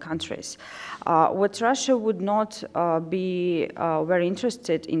other countries. What Russia would not be very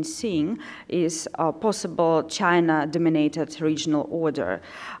interested in seeing is a possible China-dominated regional order,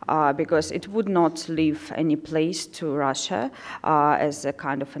 because it would not leave any place to Russia as a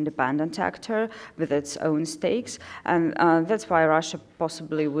kind of independent actor with its own stakes, and that's why Russia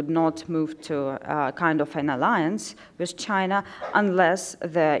possibly would not move to a kind of an alliance with China unless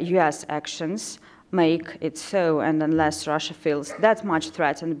the US actions make it so, and unless Russia feels that much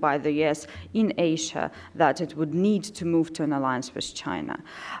threatened by the US in Asia that it would need to move to an alliance with China.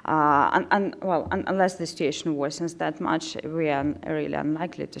 Unless the situation worsens that much, we are really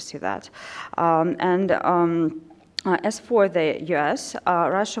unlikely to see that. As for the US,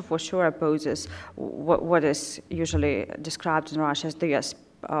 Russia for sure opposes what is usually described in Russia as the US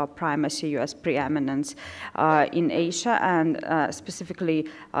primacy, US preeminence in Asia, and specifically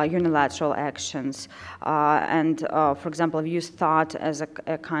unilateral actions. For example, use THAAD as a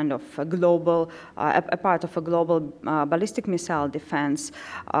kind of a global, a part of a global ballistic missile defense,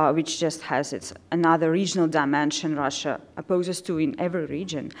 which just has its another regional dimension Russia opposes to in every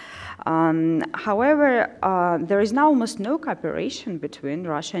region. However, there is now almost no cooperation between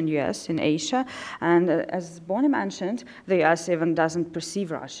Russia and US in Asia, and as Bonnie mentioned, the US even doesn't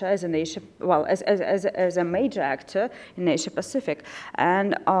perceive Russia as an Asia, well, as a major actor in Asia Pacific.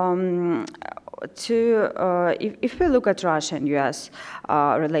 And if we look at Russia and US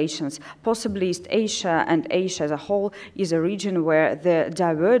relations, possibly East Asia and Asia as a whole is a region where the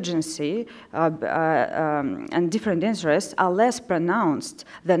divergency and different interests are less pronounced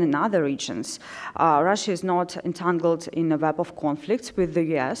than in other regions. Russia is not entangled in a web of conflicts with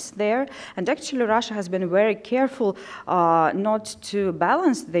the US there, and actually Russia has been very careful not to balance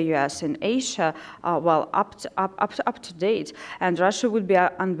the US in Asia, up to date, and Russia would be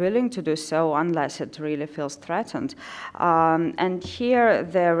unwilling to do so unless it really feels threatened. And here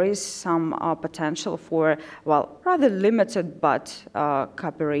there is some potential for, well, rather limited but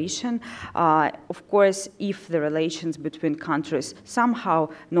cooperation. Of course, if the relations between countries somehow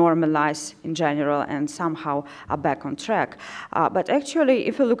normalize in general and somehow are back on track. But actually,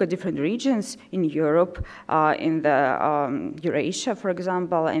 if you look at different regions in Europe, in the Eurasia, for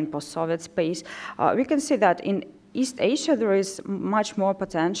example, in post-Soviet space, we can see that in East Asia, there is much more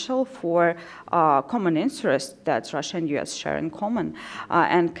potential for common interests that Russia and US share in common,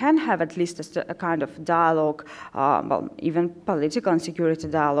 and can have at least a kind of dialogue, well, even political and security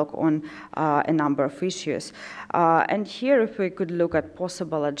dialogue on a number of issues. And here, if we could look at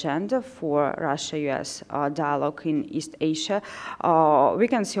possible agenda for Russia-US dialogue in East Asia, we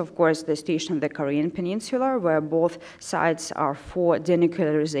can see, of course, the situation of the Korean Peninsula, where both sides are for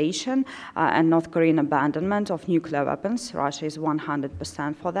denuclearization and North Korean abandonment of nuclear nuclear weapons. Russia is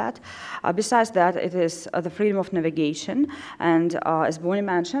 100% for that. Besides that, it is the freedom of navigation. And as Bonnie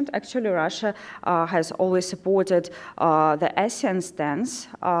mentioned, actually Russia has always supported the ASEAN stance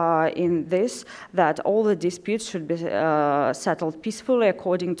in this, that all the disputes should be settled peacefully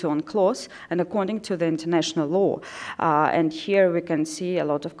according to UNCLOS and according to the international law. And here we can see a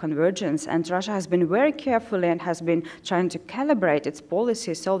lot of convergence. And Russia has been very carefully and has been trying to calibrate its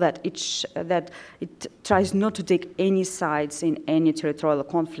policy so that it tries not to take any sides in any territorial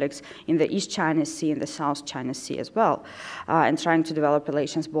conflicts in the East China Sea and the South China Sea as well, and trying to develop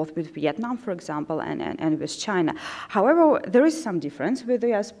relations both with Vietnam, for example, and with China. However, there is some difference with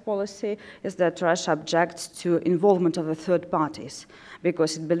the US policy, is that Russia objects to involvement of the third parties,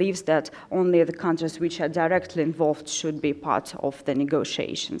 because it believes that only the countries which are directly involved should be part of the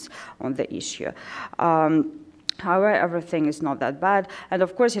negotiations on the issue. However, everything is not that bad. And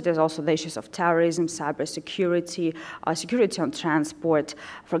of course, it is also the issues of terrorism, cybersecurity, security on transport.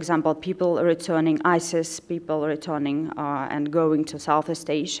 For example, people returning, ISIS people returning and going to Southeast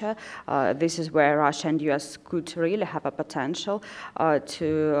Asia. This is where Russia and US could really have a potential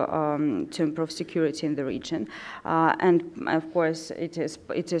to improve security in the region. And of course, it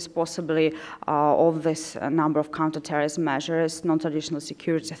is possibly of this number of counterterrorism measures, non-traditional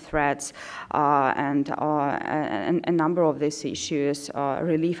security threats, and a number of these issues,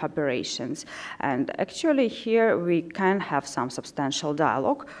 relief operations. And actually here we can have some substantial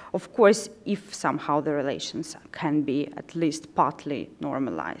dialogue, of course, if somehow the relations can be at least partly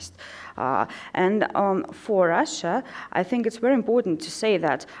normalized. And for Russia, I think it's very important to say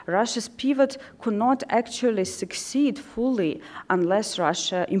that Russia's pivot could not actually succeed fully unless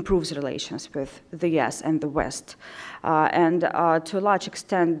Russia improves relations with the US and the West. And to a large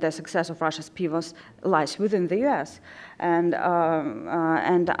extent, the success of Russia's pivot lies within the US. And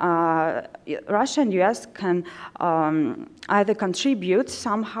Russia and US can either contribute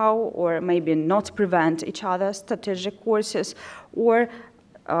somehow or maybe not prevent each other's strategic courses, or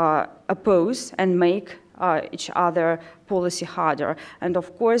oppose and make each other policy harder. And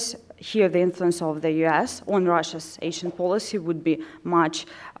of course, here the influence of the US on Russia's Asian policy would be much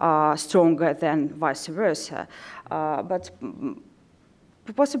stronger than vice versa. But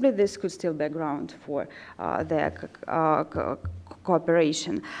possibly this could still be a ground for their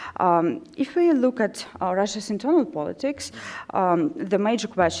cooperation. If we look at Russia's internal politics, the major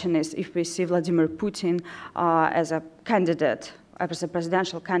question is if we see Vladimir Putin as a candidate, as a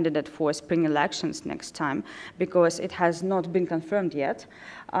presidential candidate for spring elections next time, because it has not been confirmed yet.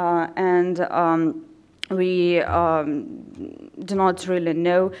 We do not really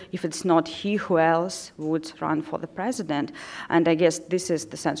know if it's not he, who else would run for the president. And I guess this is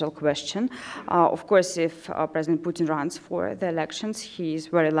the central question. Of course, if President Putin runs for the elections, he is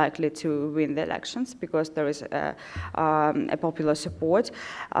very likely to win the elections because there is a popular support.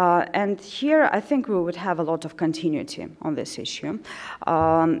 And here, I think we would have a lot of continuity on this issue.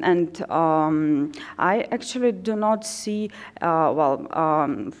 I actually do not see,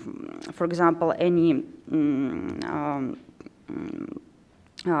 for example, any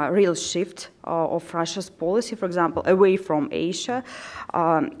real shift of Russia's policy, for example, away from Asia.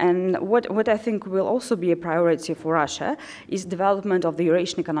 And what I think will also be a priority for Russia is development of the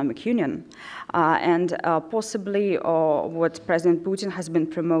Eurasian Economic Union. And possibly what President Putin has been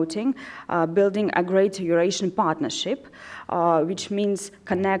promoting, building a greater Eurasian partnership, which means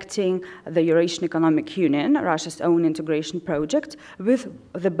connecting the Eurasian Economic Union, Russia's own integration project, with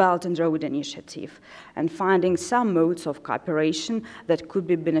the Belt and Road Initiative, and finding some modes of cooperation that could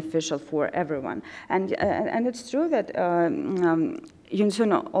be beneficial for everyone. And it's true that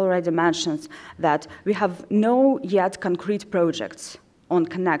Yunsun already mentions that we have no yet concrete projects on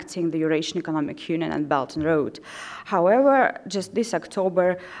connecting the Eurasian Economic Union and Belt and Road. However, just this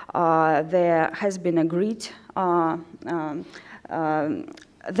October, there has been agreed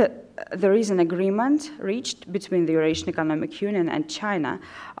there is an agreement reached between the Eurasian Economic Union and China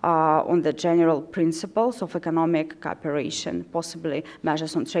on the general principles of economic cooperation, possibly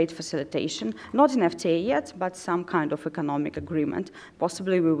measures on trade facilitation, not in FTA yet, but some kind of economic agreement.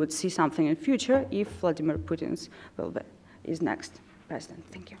 Possibly we would see something in future if Vladimir Putin is next president.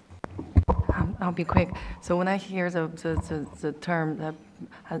 Thank you. I'll be quick. So when I hear the term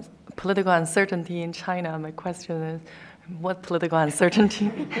political uncertainty in China, my question is, what political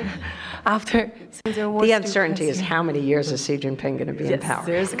uncertainty? The uncertainty is how many years is Xi Jinping going to be in power?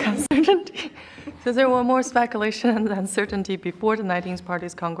 There's uncertainty. So there were more speculation and uncertainty before the 19th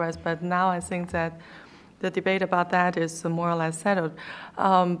Party's Congress, but now I think that the debate about that is more or less settled.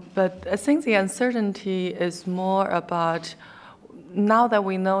 But I think the uncertainty is more about now that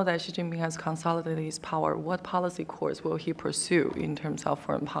we know that Xi Jinping has consolidated his power, what policy course will he pursue in terms of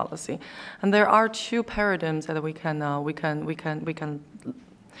foreign policy? And there are two paradigms that we can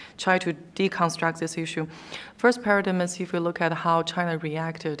try to deconstruct this issue. First paradigm is if you look at how China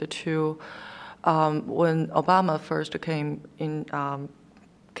reacted to when Obama first came in.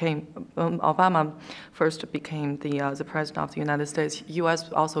 Obama first became the president of the United States,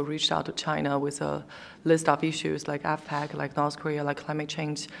 U.S. also reached out to China with a list of issues like AFPAC, like North Korea, like climate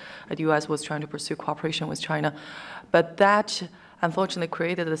change. The U.S. was trying to pursue cooperation with China. But that, unfortunately,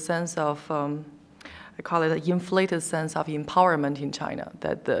 created a sense of, I call it an inflated sense of empowerment in China.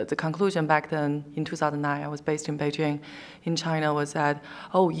 That the conclusion back then, in 2009, I was based in Beijing, in China, was that,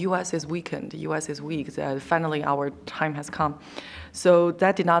 oh, U.S. is weakened, U.S. is weak, that finally our time has come. So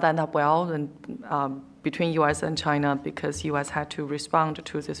that did not end up well and, between U.S. and China, because U.S. had to respond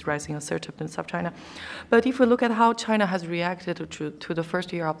to this rising assertiveness of China. But if we look at how China has reacted to the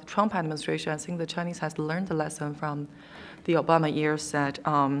first year of the Trump administration, I think the Chinese has learned the lesson from the Obama years that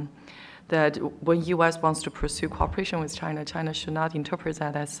that when U.S. wants to pursue cooperation with China, China should not interpret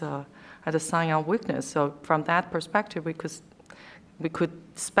that as a sign of weakness. So from that perspective, we could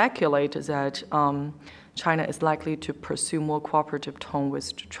speculate that China is likely to pursue more cooperative tone with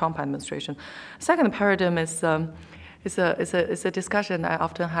the Trump administration. Second paradigm is a discussion I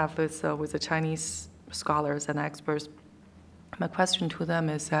often have with the Chinese scholars and experts. My question to them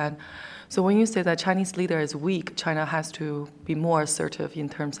is that, so when you say that Chinese leader is weak, China has to be more assertive in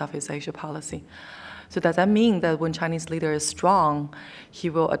terms of its Asia policy. So does that mean that when Chinese leader is strong, he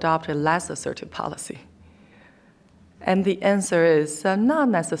will adopt a less assertive policy? And the answer is not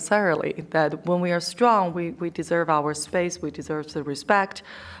necessarily, that when we are strong, we deserve our space, we deserve the respect.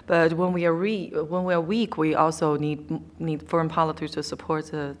 But when we are weak, we also need foreign policy to support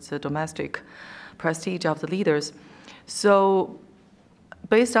the domestic prestige of the leaders. So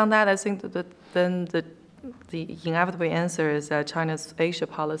based on that, I think that then the inevitable answer is that China's Asia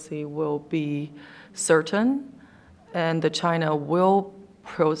policy will be certain, and that China will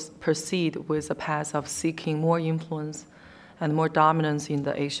proceed with a path of seeking more influence and more dominance in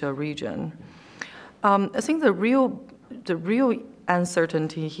the Asia region. I think the real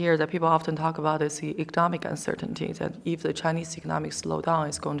uncertainty here that people often talk about is the economic uncertainty, that if the Chinese economic slowdown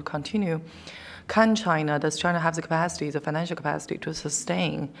is going to continue, does China have the capacity, the financial capacity to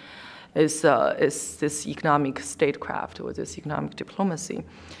sustain is this economic statecraft or this economic diplomacy?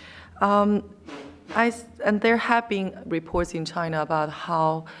 And there have been reports in China about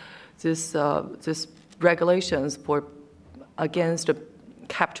how this regulations against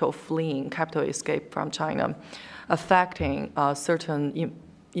capital fleeing, capital escape from China, affecting certain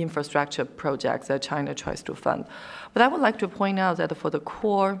infrastructure projects that China tries to fund. But I would like to point out that for the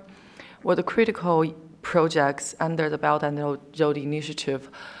core or the critical projects under the Belt and Road Initiative,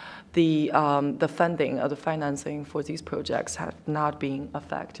 the funding or the financing for these projects have not been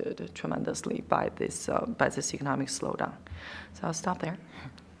affected tremendously by this economic slowdown. So I'll stop there.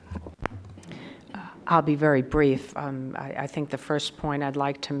 I'll be very brief. I think the first point I'd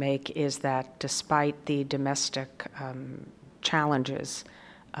like to make is that despite the domestic challenges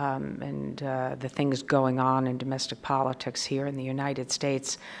and the things going on in domestic politics here in the United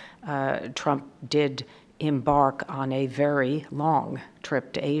States, Trump did embark on a very long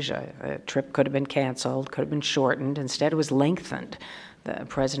trip to Asia. A trip could have been canceled, could have been shortened. Instead, it was lengthened. The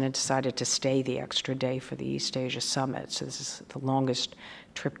president decided to stay the extra day for the East Asia Summit. So this is the longest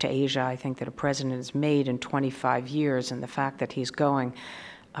trip to Asia, I think, that a president has made in 25 years. And the fact that he's going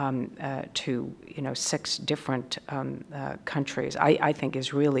to 6 different countries, I think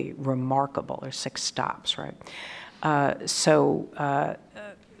is really remarkable, or 6 stops, right?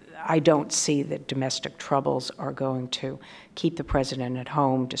 I don't see that domestic troubles are going to keep the president at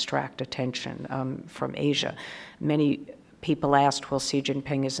home, distract attention from Asia. Many people asked, well, Xi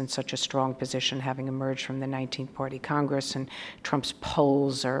Jinping is in such a strong position, having emerged from the 19th Party Congress, and Trump's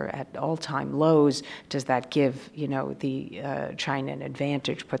polls are at all-time lows. Does that give, the China an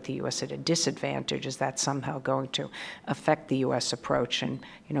advantage, put the U.S. at a disadvantage? Is that somehow going to affect the U.S. approach? And,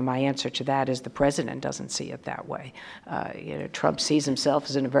 my answer to that is the president doesn't see it that way. Trump sees himself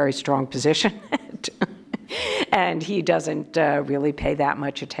as in a very strong position. And he doesn't really pay that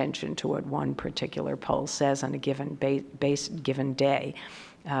much attention to what one particular poll says on a given day.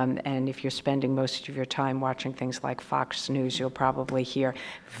 And if you're spending most of your time watching things like Fox News, you'll probably hear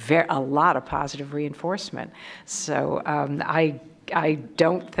a lot of positive reinforcement. So I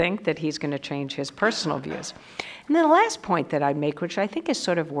don't think that he's going to change his personal views. And then the last point that I'd make, which I think is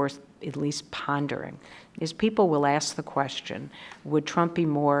sort of worth at least pondering is people will ask the question, would Trump be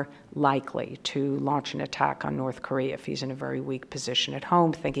more likely to launch an attack on North Korea if he's in a very weak position at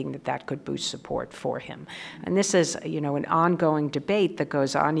home, thinking that that could boost support for him? And this is, an ongoing debate that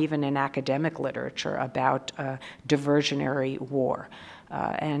goes on even in academic literature about diversionary war.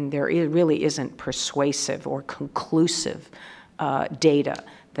 And there really isn't persuasive or conclusive data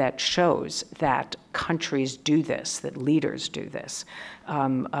that shows that countries do this, that leaders do this,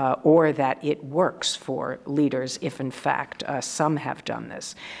 or that it works for leaders if, in fact, some have done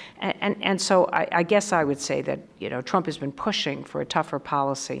this. And so I guess I would say that, Trump has been pushing for a tougher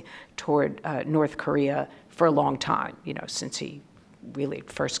policy toward North Korea for a long time, since he really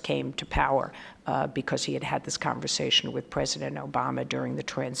first came to power because he had had this conversation with President Obama during the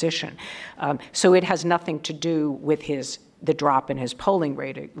transition. So it has nothing to do with the drop in his polling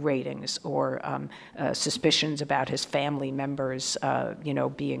ratings or suspicions about his family members,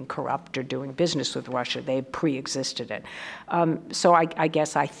 being corrupt or doing business with Russia. They pre-existed it. So I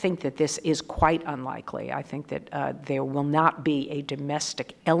guess I think that this is quite unlikely. I think that there will not be a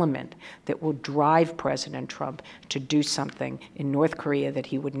domestic element that will drive President Trump to do something in North Korea that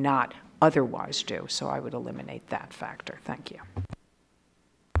he would not otherwise do. So I would eliminate that factor. Thank you.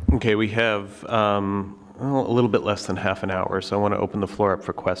 Okay, we have a little bit less than half an hour, so I want to open the floor up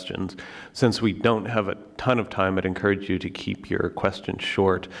for questions. Since we don't have a ton of time, I'd encourage you to keep your questions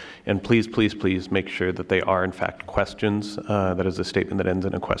short, and please, please, please make sure that they are in fact questions. That is a statement that ends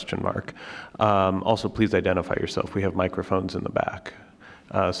in a question mark. Also, please identify yourself. We have microphones in the back.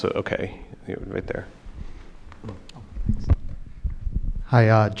 Okay, right there.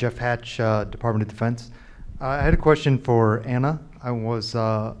 Hi, Jeff Hatch, Department of Defense. I had a question for Anna.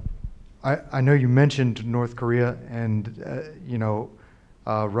 I know you mentioned North Korea and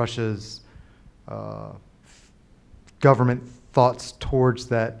Russia's government thoughts towards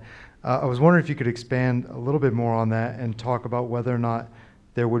that. I was wondering if you could expand a little bit more on that and talk about whether or not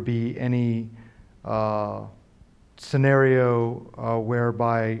there would be any scenario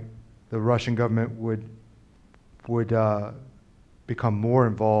whereby the Russian government would become more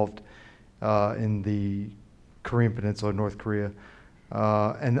involved in the Korean Peninsula, North Korea.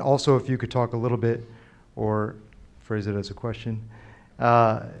 And also, if you could talk a little bit, or phrase it as a question,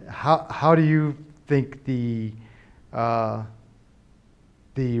 how do you think the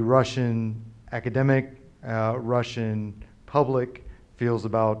Russian academic, Russian public feels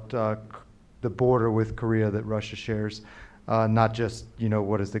about the border with Korea that Russia shares? Not just,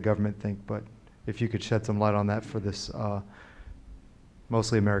 what does the government think, but if you could shed some light on that for this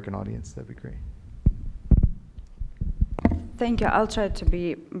mostly American audience, that'd be great. Thank you. I'll try to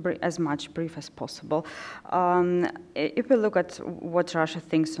be as much brief as possible. If we look at what Russia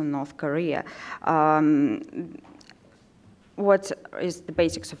thinks on North Korea, what is the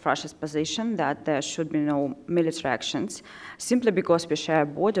basics of Russia's position? That there should be no military actions, simply because we share a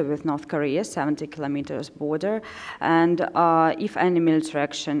border with North Korea, 70 kilometers border, and if any military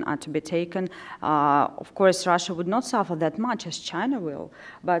action are to be taken, of course Russia would not suffer that much as China will,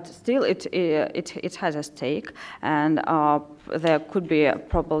 but still it has a stake, and there could be a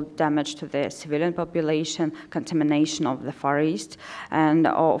probable damage to the civilian population, contamination of the Far East, and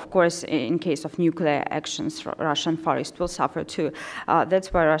of course in case of nuclear actions, Russian Far East will suffer too.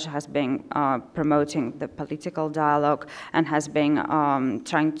 That's why Russia has been promoting the political dialogue and has been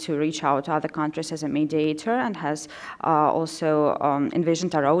trying to reach out to other countries as a mediator, and has also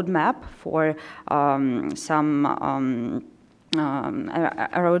envisioned a roadmap for a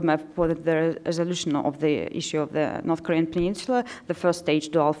roadmap for the resolution of the issue of the North Korean peninsula. The first stage,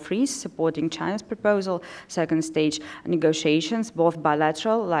 dual freeze, supporting China's proposal. Second stage, negotiations, both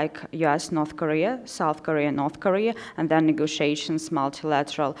bilateral, like US, North Korea, South Korea, North Korea, and then negotiations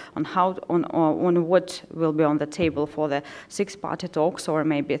multilateral on on what will be on the table for the six-party talks, or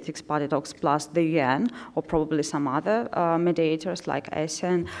maybe six-party talks plus the UN, or probably some other mediators like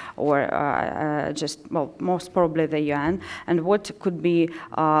ASEAN, or most probably the UN. And what could be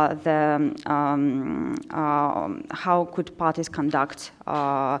how could parties conduct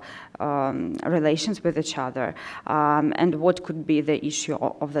relations with each other, and what could be the issue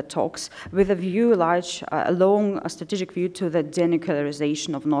of the talks, with a view, a long strategic view to the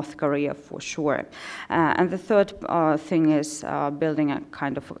denuclearization of North Korea for sure. And the third thing is building a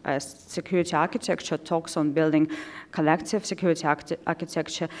kind of a security architecture, talks on building collective security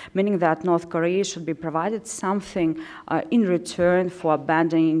architecture, meaning that North Korea should be provided something in return for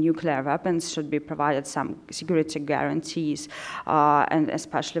abandoning nuclear weapons, should be provided some security guarantees, and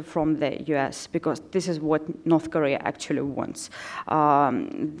especially from the US, because this is what North Korea actually wants.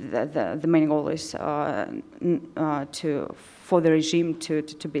 The main goal is for the regime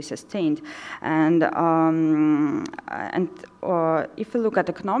to be sustained. And if you look at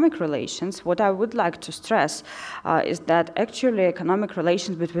economic relations, what I would like to stress is that actually economic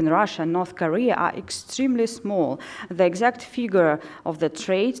relations between Russia and North Korea are extremely small. The exact figure of the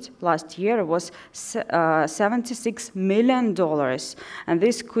trade last year was $76 million, and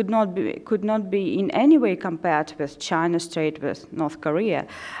this could not be in any way compared with China's trade with North Korea.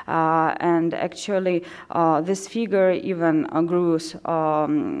 And actually, this figure even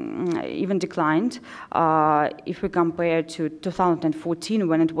even declined if we compare to 2014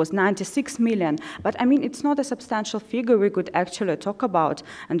 when it was 96 million. But I mean, it's not a substantial figure we could actually talk about,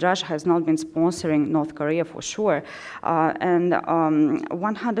 and Russia has not been sponsoring North Korea for sure. And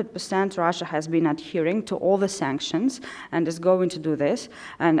 100% Russia has been adhering to all the sanctions and is going to do this.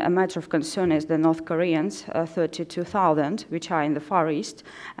 And a matter of concern is the North Koreans, 32,000, which are in the Far East,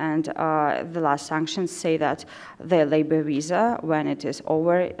 and the last sanctions say that their labor visa, when it is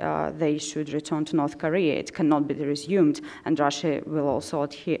over, they should return to North Korea. It cannot be resumed, and Russia will also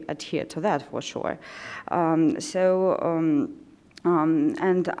adhere to that for sure.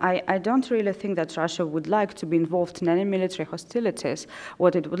 And I don't really think that Russia would like to be involved in any military hostilities.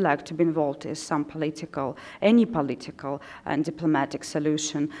 What it would like to be involved is any political and diplomatic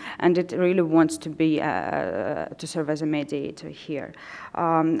solution, and it really wants to be to serve as a mediator here.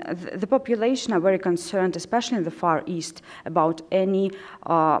 The population are very concerned, especially in the Far East, about any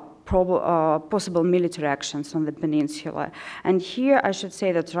possible military actions on the peninsula. And here I should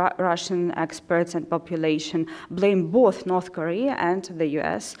say that Russian experts and population blame both North Korea and the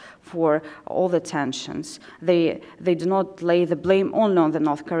US for all the tensions. They do not lay the blame only on the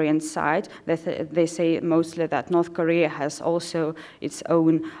North Korean side. They say mostly that North Korea has also its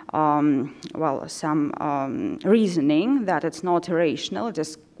own, some reasoning that it's not irrational. It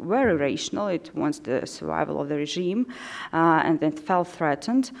is very rational. It wants the survival of the regime, and it felt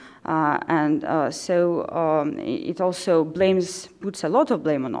threatened. It also puts a lot of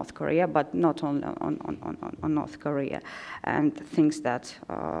blame on North Korea, but not only on North Korea, and thinks that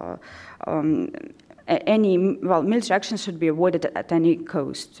military action should be avoided at any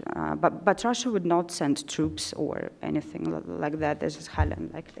cost. But Russia would not send troops or anything like that. This is highly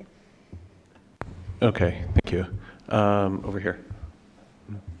unlikely. Okay, thank you. Over here.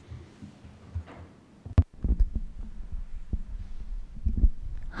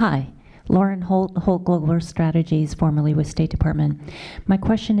 Hi, Lauren Holt Global Strategies, formerly with State Department. My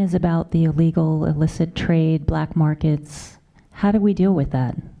question is about the illegal, illicit trade, black markets. How do we deal with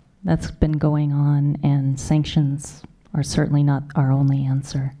that? That's been going on, and sanctions are certainly not our only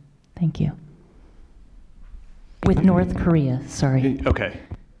answer. Thank you. With North Korea, sorry. Okay.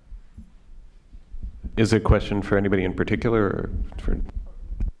 Is it a question for anybody in particular, or for?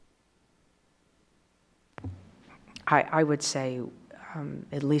 I would say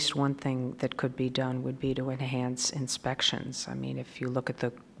at least one thing that could be done would be to enhance inspections. I mean, if you look at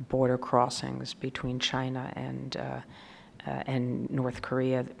the border crossings between China and North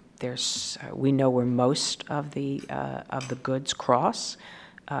Korea, we know where most of the goods cross.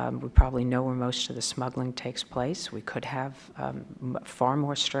 We probably know where most of the smuggling takes place. We could have far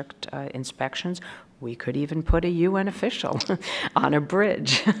more strict inspections. We could even put a UN official on a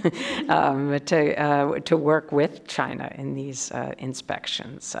bridge to work with China in these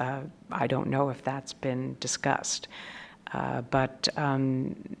inspections. I don't know if that's been discussed. But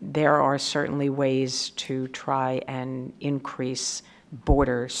there are certainly ways to try and increase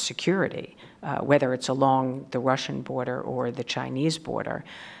border security, whether it's along the Russian border or the Chinese border.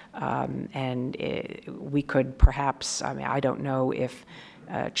 We could perhaps, I don't know if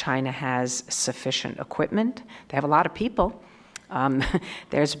China has sufficient equipment. They have a lot of people.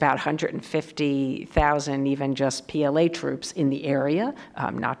 There's about 150,000 even just PLA troops in the area,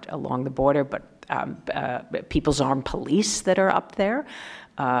 not along the border, but People's Armed Police that are up there.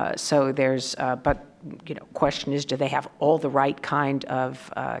 Question is, do they have all the right kind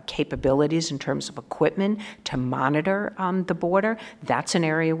of capabilities in terms of equipment to monitor the border? That's an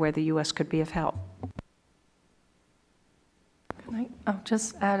area where the U.S. could be of help. I'll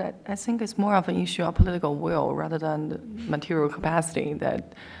just add, I think it's more of an issue of political will rather than the material capacity.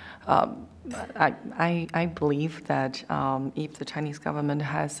 That I believe that if the Chinese government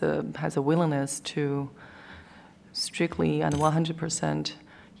has a willingness to strictly and 100%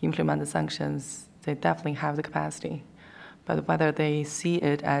 implement the sanctions, they definitely have the capacity. But whether they see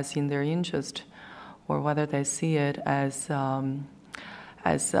it as in their interest, or whether they see it as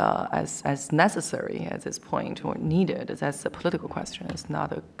necessary at this point or needed, that's a political question. It's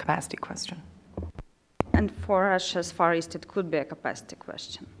not a capacity question. And for Russia's Far East, it could be a capacity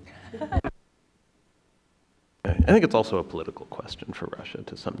question. I think it's also a political question for Russia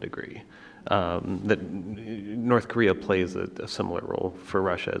to some degree. That North Korea plays a similar role for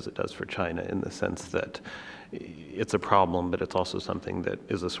Russia as it does for China, in the sense that it's a problem, but it's also something that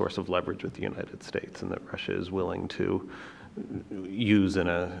is a source of leverage with the United States, and that Russia is willing to use in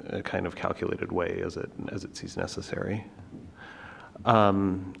a kind of calculated way as it sees necessary.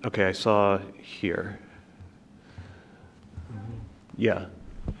 Okay, I saw here. Yeah.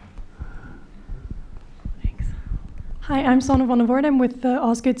 Hi, I'm Sona von Voort. I'm with the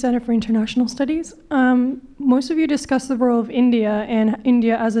Osgood Center for International Studies. Most of you discussed the role of India and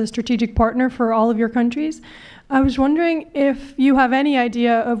India as a strategic partner for all of your countries. I was wondering if you have any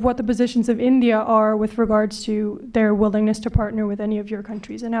idea of what the positions of India are with regards to their willingness to partner with any of your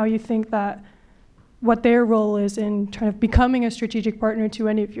countries, and how you think that what their role is in kind of becoming a strategic partner to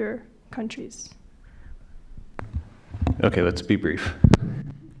any of your countries. Okay, let's be brief.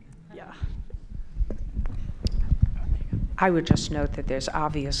 I would just note that there's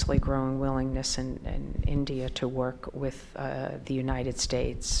obviously growing willingness in India to work with the United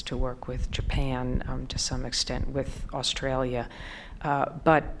States, to work with Japan, to some extent with Australia.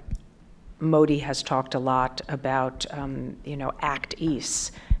 But Modi has talked a lot about, Act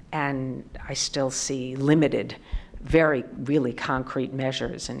East, and I still see limited, really concrete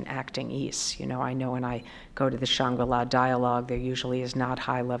measures in acting East. I know when I go to the Shangri-La dialogue, there usually is not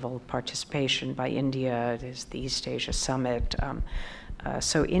high-level participation by India. There's the East Asia Summit.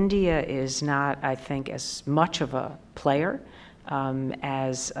 So India is not, I think, as much of a player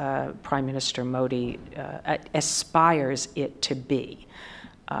as Prime Minister Modi aspires it to be.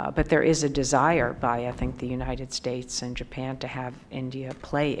 But there is a desire by, I think, the United States and Japan to have India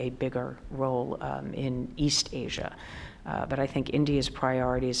play a bigger role in East Asia. But I think India's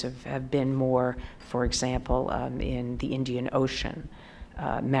priorities have been more, for example, in the Indian Ocean,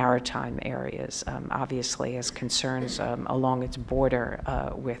 maritime areas, obviously as concerns along its border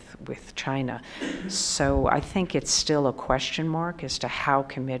with China. So I think it's still a question mark as to how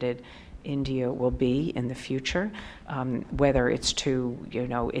committed India will be in the future, whether it's to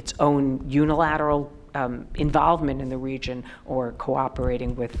its own unilateral involvement in the region or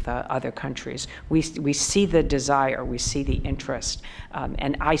cooperating with other countries. We see the desire, we see the interest,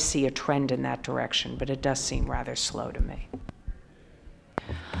 and I see a trend in that direction, but it does seem rather slow to me.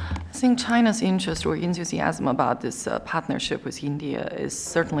 I think China's interest or enthusiasm about this partnership with India is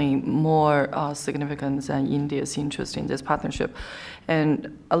certainly more significant than India's interest in this partnership.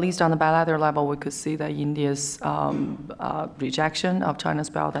 And at least on the bilateral level, we could see that India's rejection of China's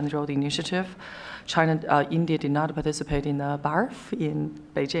Belt and Road Initiative. India did not participate in the BARF in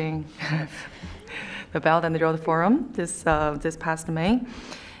Beijing, the Belt and Road Forum this past May.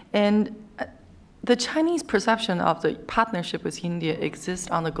 And the Chinese perception of the partnership with India exists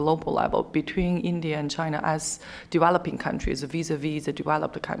on the global level between India and China as developing countries vis-a-vis the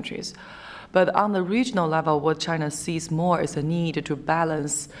developed countries. But on the regional level, what China sees more is a need to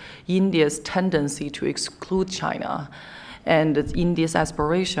balance India's tendency to exclude China and India's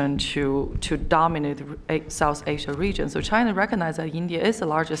aspiration to dominate the South Asia region. So China recognizes that India is the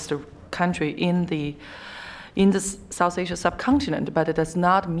largest country in the South Asia subcontinent, but it does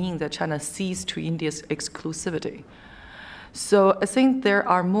not mean that China cedes to India's exclusivity. So I think there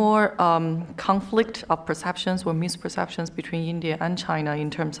are more conflict of perceptions or misperceptions between India and China in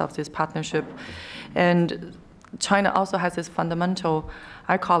terms of this partnership. And China also has this fundamental,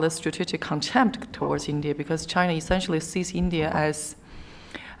 I call it strategic contempt towards India, because China essentially sees India as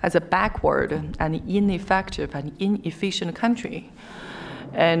a backward and ineffective and inefficient country.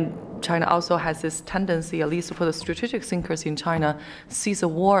 And China also has this tendency, at least for the strategic thinkers in China, sees the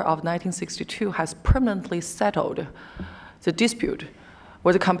war of 1962 has permanently settled the dispute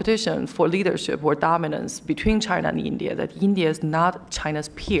or the competition for leadership or dominance between China and India, that India is not China's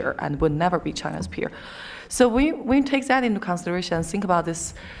peer and will never be China's peer. So we take that into consideration and think about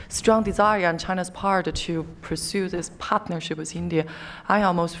this strong desire on China's part to pursue this partnership with India. I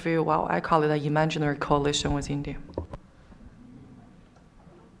almost feel, well, I call it an imaginary coalition with India.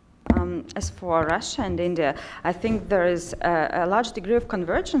 As for Russia and India, I think there is a large degree of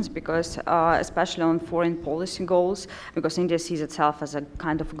convergence because, especially on foreign policy goals, because India sees itself as a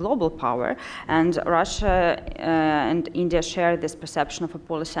kind of global power, and Russia and India share this perception of a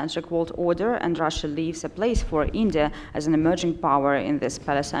polycentric world order, and Russia leaves a place for India as an emerging power in this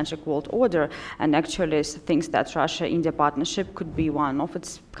polycentric world order, and actually thinks that Russia-India partnership could be one of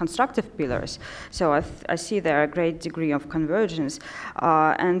its constructive pillars. So I see there a great degree of convergence,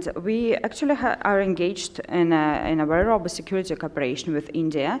 and we actually are engaged in a very robust security cooperation with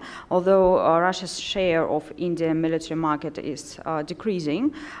India, although Russia's share of Indian military market is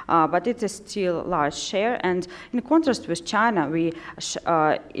decreasing, but it is still a large share. And in contrast with China,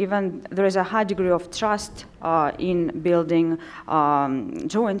 even there is a high degree of trust in building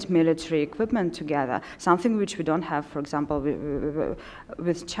joint military equipment together, something which we don't have, for example,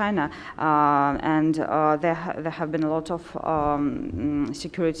 with China. And there have been a lot of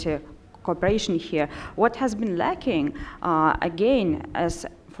security cooperation here. What has been lacking, again, as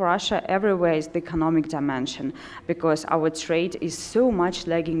for Russia everywhere, is the economic dimension, because our trade is so much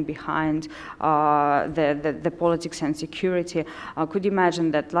lagging behind the politics and security. Could you imagine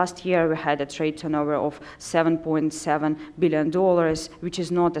that last year we had a trade turnover of $7.7 billion, which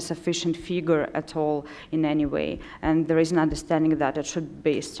is not a sufficient figure at all in any way. And there is an understanding that it should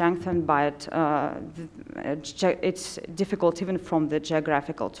be strengthened, but it's difficult even from the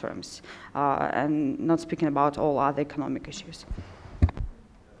geographical terms, and not speaking about all other economic issues.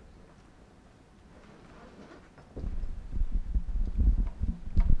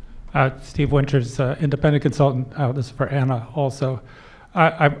 Steve Winters, independent consultant. This is for Anna also.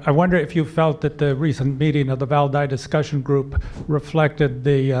 I wonder if you felt that the recent meeting of the Valdai discussion group reflected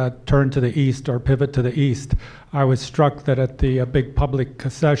the turn to the east or pivot to the east. I was struck that at the big public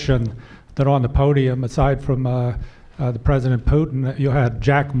session, that on the podium, aside from the President Putin, you had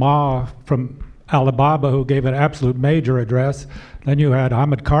Jack Ma from Alibaba, who gave an absolute major address. Then you had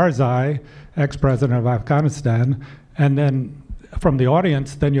Hamid Karzai, ex-president of Afghanistan, and then from the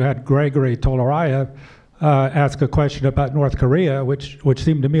audience, then you had Gregory Tolorayev ask a question about North Korea, which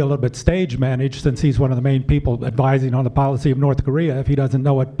seemed to me a little bit stage managed, since he's one of the main people advising on the policy of North Korea. If he doesn't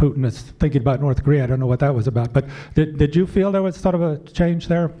know what Putin is thinking about North Korea, I don't know what that was about. But did you feel there was sort of a change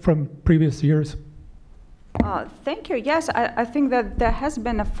there from previous years? Thank you. Yes, I think that there has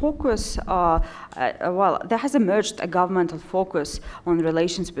been a focus, there has emerged a governmental focus on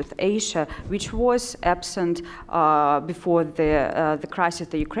relations with Asia, which was absent before the crisis,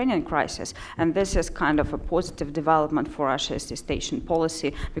 the Ukrainian crisis. And this is kind of a positive development for Russia's East Asian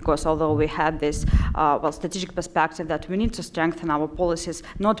policy, because although we had this strategic perspective that we need to strengthen our policies,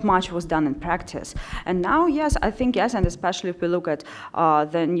 not much was done in practice. And now, yes, I think, yes, and especially if we look at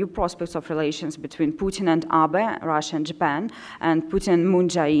the new prospects of relations between Putin and Abe, Russia and Japan, and Putin, Moon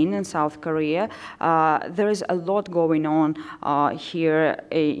Jae-in in South Korea, there is a lot going on here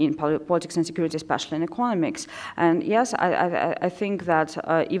in politics and security, especially in economics. And yes, I think that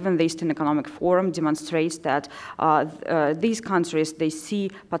even the Eastern Economic Forum demonstrates that these countries, they see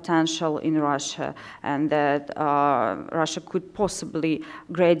potential in Russia, and that Russia could possibly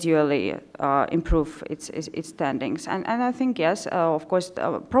gradually improve its standings. And I think, yes, of course,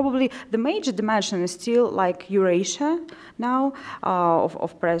 probably the major dimension is still like Eurasia now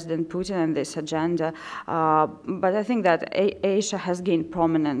of President Putin and this agenda. But I think that Asia has gained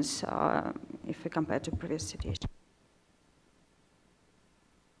prominence if we compare to previous situations.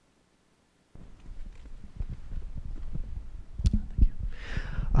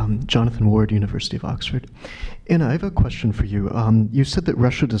 Jonathan Ward, University of Oxford. Anna, I have a question for you. You said that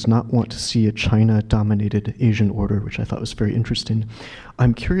Russia does not want to see a China-dominated Asian order, which I thought was very interesting.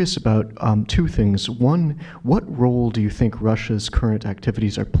 I'm curious about two things. One, what role do you think Russia's current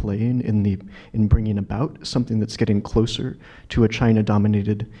activities are playing in bringing about something that's getting closer to a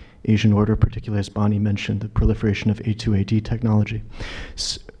China-dominated Asian order, particularly as Bonnie mentioned, the proliferation of A2AD technology?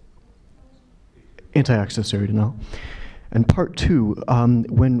 Anti-access area denial. And part two,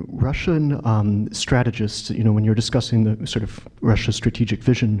 when Russian strategists, when you're discussing the sort of Russia's strategic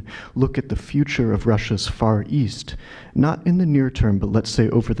vision, look at the future of Russia's Far East, not in the near term, but let's say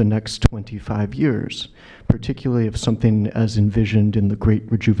over the next 25 years, particularly if something as envisioned in the great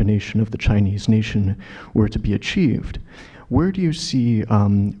rejuvenation of the Chinese nation were to be achieved, where do you see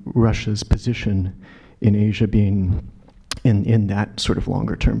Russia's position in Asia being in that sort of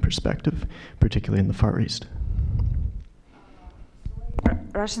longer term perspective, particularly in the Far East?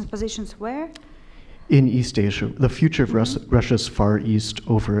 Russian positions where? In East Asia, the future of Russia's Far East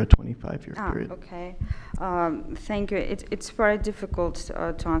over a 25-year period. Okay. Thank you. It's very difficult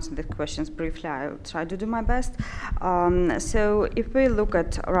to answer the questions briefly. I'll try to do my best. So if we look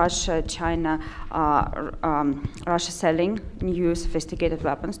at Russia, China, Russia selling new sophisticated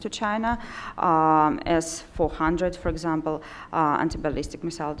weapons to China, S-400, for example, anti-ballistic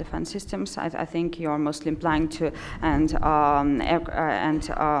missile defense systems, I think you're mostly implying to, and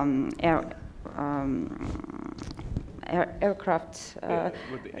aircraft.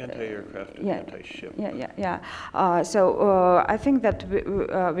 With the anti-aircraft and anti-ship. So I think that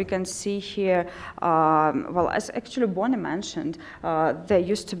we can see here, well, as actually Bonnie mentioned, there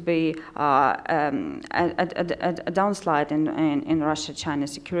used to be a downslide in Russia-China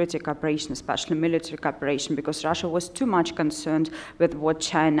security cooperation, especially military cooperation, because Russia was too much concerned with what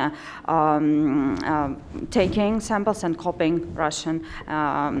China taking samples and copying Russian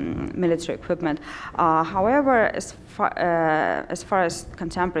military equipment. However, as far as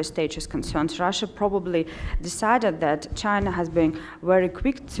contemporary stage is concerned, Russia probably decided that China has been very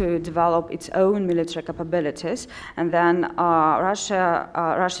quick to develop its own military capabilities, and then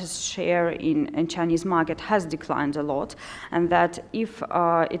Russia's share in Chinese market has declined a lot, and that if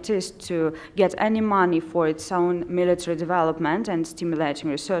it is to get any money for its own military development and stimulating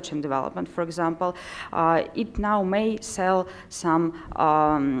research and development, for example, it now may sell some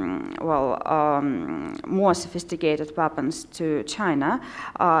more sophisticated weapons to China,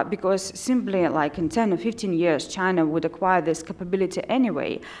 because simply like in 10 or 15 years, China would acquire this capability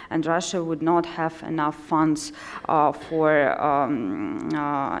anyway, and Russia would not have enough funds for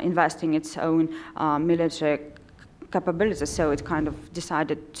investing its own military capabilities, so it kind of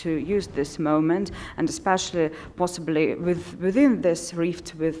decided to use this moment, and especially possibly within this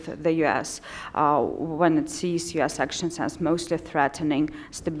rift with the US, when it sees US actions as mostly threatening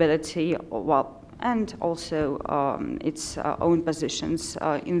stability, and also its own positions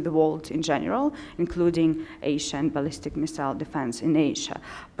in the world in general, including Asia and ballistic missile defense in Asia.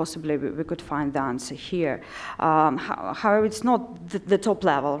 Possibly we could find the answer here. However, it's not the top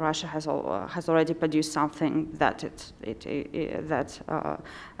level. Russia has already produced something that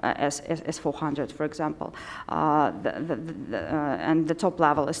S-400, for example, and the top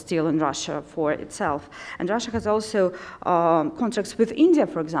level is still in Russia for itself. And Russia has also contracts with India,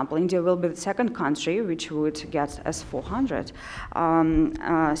 for example. India will be the second country which would get S-400.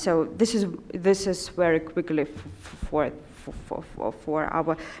 So this is very quickly for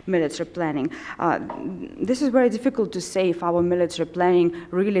our military planning. This is very difficult to say if our military planning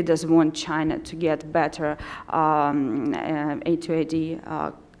really does want China to get better A2AD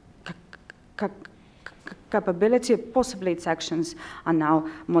capability. Possibly its actions are now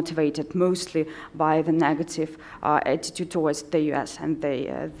motivated mostly by the negative attitude towards the US and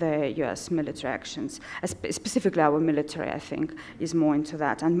the US military actions. Specifically our military, I think, is more into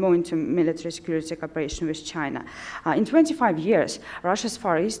that and more into military security cooperation with China. In 25 years, Russia's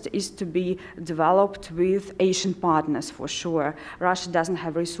Far East is to be developed with Asian partners for sure. Russia doesn't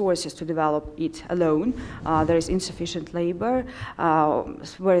have resources to develop it alone. There is insufficient labor,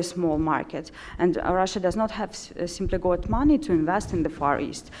 very small market, and Russia does not have simply got money to invest in the Far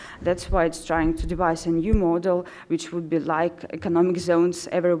East. That's why it's trying to devise a new model, which would be like economic zones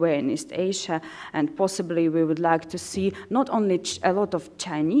everywhere in East Asia, and possibly we would like to see not only a lot of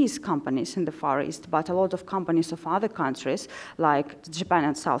Chinese companies in the Far East, but a lot of companies of other countries, like Japan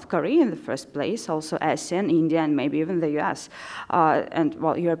and South Korea in the first place, also ASEAN, India, and maybe even the US, and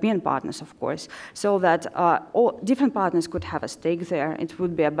well, European partners, of course, so that all different partners could have a stake there. It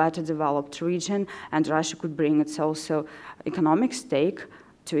would be a better developed region, and Russia could bring its also economic stake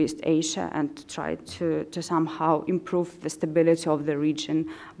to East Asia and try to somehow improve the stability of the region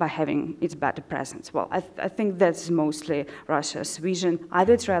by having its better presence. Well, I think that's mostly Russia's vision.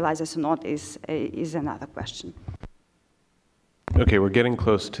 Either it realizes or not is another question. Okay, we're getting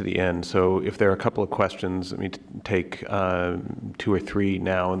close to the end, so if there are a couple of questions, let me take 2 or 3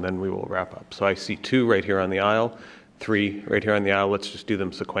 now, and then we will wrap up. So I see 2 right here on the aisle, 3 right here on the aisle. Let's just do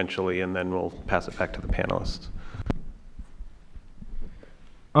them sequentially, and then we'll pass it back to the panelists.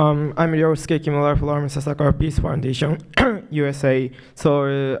 I'm Ryosuke Kimura from Sasakawa Peace Foundation, USA.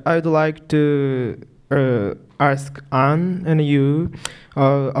 So I'd like to ask Anne and you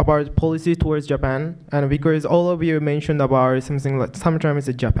about policy towards Japan, and because all of you mentioned about something like sometimes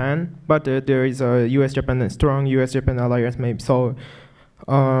it's Japan, but there is a U.S.-Japan, strong U.S.-Japan alliance maybe. So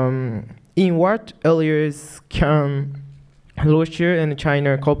in what areas can Russia and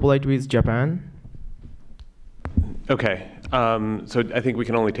China cooperate with Japan? Okay, so I think we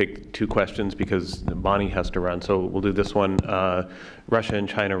can only take 2 questions because Bonnie has to run. So we'll do this one, Russia and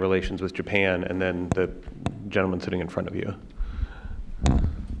China relations with Japan, and then the gentleman sitting in front of you.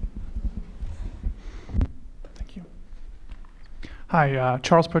 Thank you. Hi,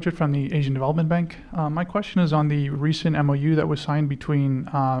 Charles Pritchard from the Asian Development Bank. My question is on the recent MOU that was signed between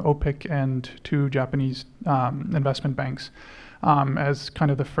OPIC and 2 Japanese investment banks as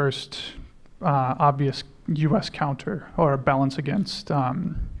kind of the first obvious U.S. counter or balance against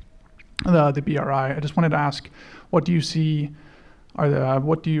the BRI. I just wanted to ask, what do you see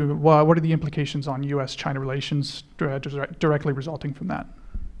what are the implications on U.S.-China relations directly resulting from that?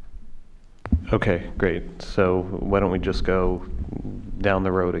 Okay, great. So why don't we just go down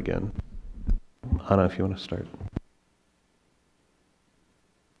the road again? Anna, if you want to start.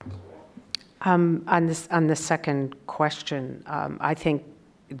 On the second question, I think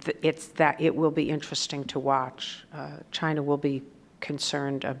it's that it will be interesting to watch. China will be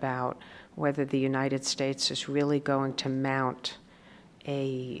concerned about whether the United States is really going to mount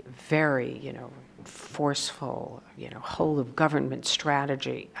a very, forceful, whole of government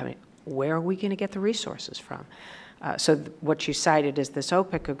strategy. I mean, where are we going to get the resources from? So what you cited as this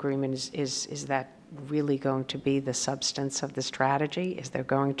OPEC agreement is that really going to be the substance of the strategy? Is there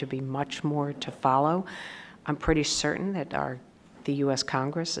going to be much more to follow? I'm pretty certain that the U.S.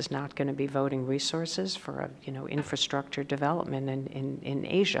 Congress is not going to be voting resources for infrastructure development in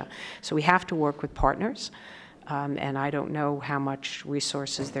Asia. So we have to work with partners. And I don't know how much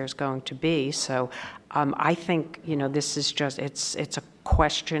resources there's going to be. So I think, this is just, it's a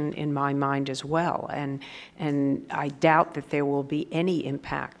question in my mind as well. And I doubt that there will be any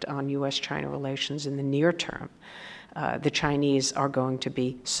impact on U.S.-China relations in the near term. The Chinese are going to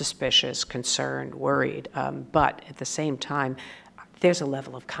be suspicious, concerned, worried. But at the same time, there's a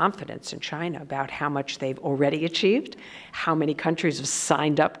level of confidence in China about how much they've already achieved, how many countries have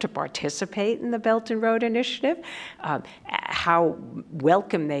signed up to participate in the Belt and Road Initiative, how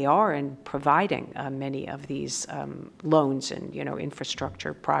welcome they are in providing many of these loans and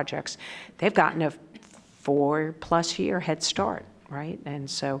infrastructure projects. They've gotten a 4+ year head start, right? And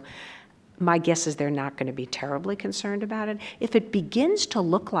so my guess is they're not going to be terribly concerned about it. If it begins to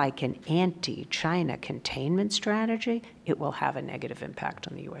look like an anti-China containment strategy, it will have a negative impact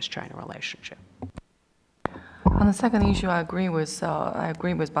on the U.S.-China relationship. On the second issue, I agree with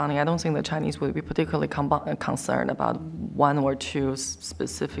Bonnie. I don't think the Chinese would be particularly concerned about one or two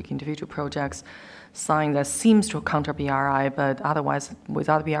specific individual projects signed that seems to counter BRI, but otherwise,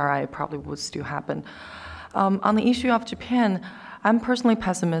 without BRI, it probably would still happen. On the issue of Japan, I'm personally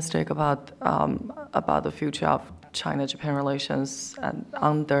pessimistic about the future of China-Japan relations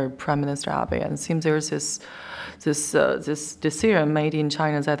under Prime Minister Abe. And it seems there's this decision made in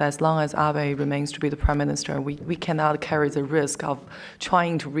China that as long as Abe remains to be the Prime Minister, we cannot carry the risk of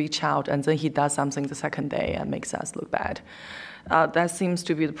trying to reach out and then he does something the second day and makes us look bad. That seems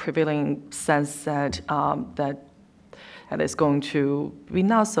to be the prevailing sense that is going to be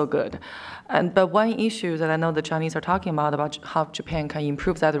not so good. But one issue that I know the Chinese are talking about how Japan can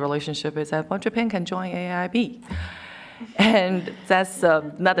improve that relationship is that, well, Japan can join AIIB. And that's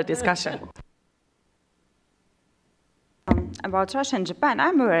another discussion. About Russia and Japan,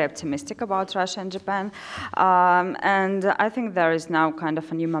 I'm very optimistic about Russia and Japan. And I think there is now kind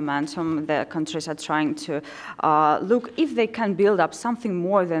of a new momentum. The countries are trying to look if they can build up something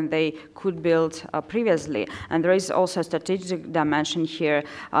more than they could build previously. And there is also a strategic dimension here.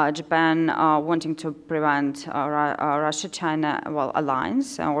 Japan wanting to prevent Russia-China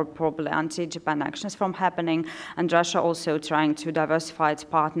alliance or probably anti-Japan actions from happening. And Russia also trying to diversify its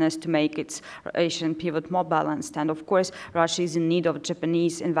partners to make its Asian pivot more balanced. And of course, Russia is in need of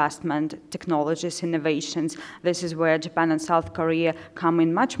Japanese investment, technologies, innovations. This is where Japan and South Korea come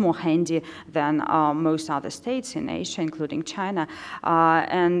in much more handy than most other states in Asia, including China.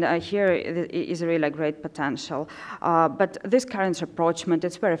 And here is really great potential. But this current rapprochement,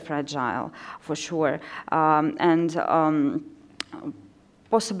 it's very fragile, for sure.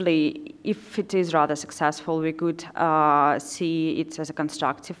 Possibly, if it is rather successful, we could see it as a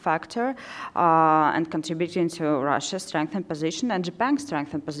constructive factor and contributing to Russia's strengthened position and Japan's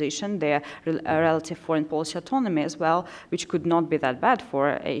strengthened position, their relative foreign policy autonomy as well, which could not be that bad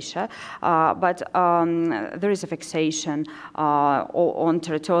for Asia. But there is a fixation on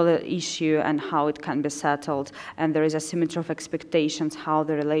territorial issue and how it can be settled, and there is a symmetry of expectations how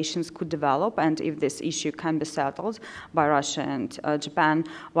the relations could develop, and if this issue can be settled by Russia and Japan,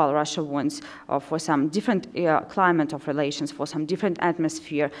 while Russia wants for some different climate of relations, for some different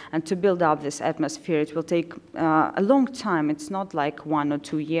atmosphere, and to build up this atmosphere, it will take a long time. It's not like 1 or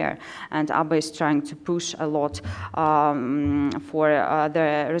 2 years. And Abe is trying to push a lot for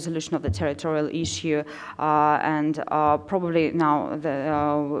the resolution of the territorial issue, and probably now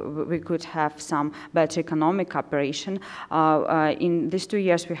we could have some better economic cooperation. In these 2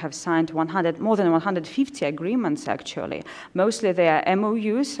 years, we have signed more than 150 agreements, actually. Mostly they are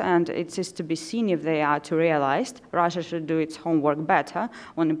MOUs, and it is to be seen if they are to realized. Russia should do its homework better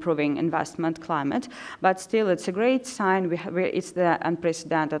on improving investment climate, but still it's a great sign. It's the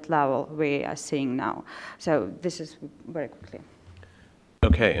unprecedented level we are seeing now. So this is very quickly.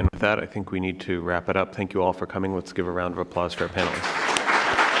 Okay, and with that, I think we need to wrap it up. Thank you all for coming. Let's give a round of applause for our panelists.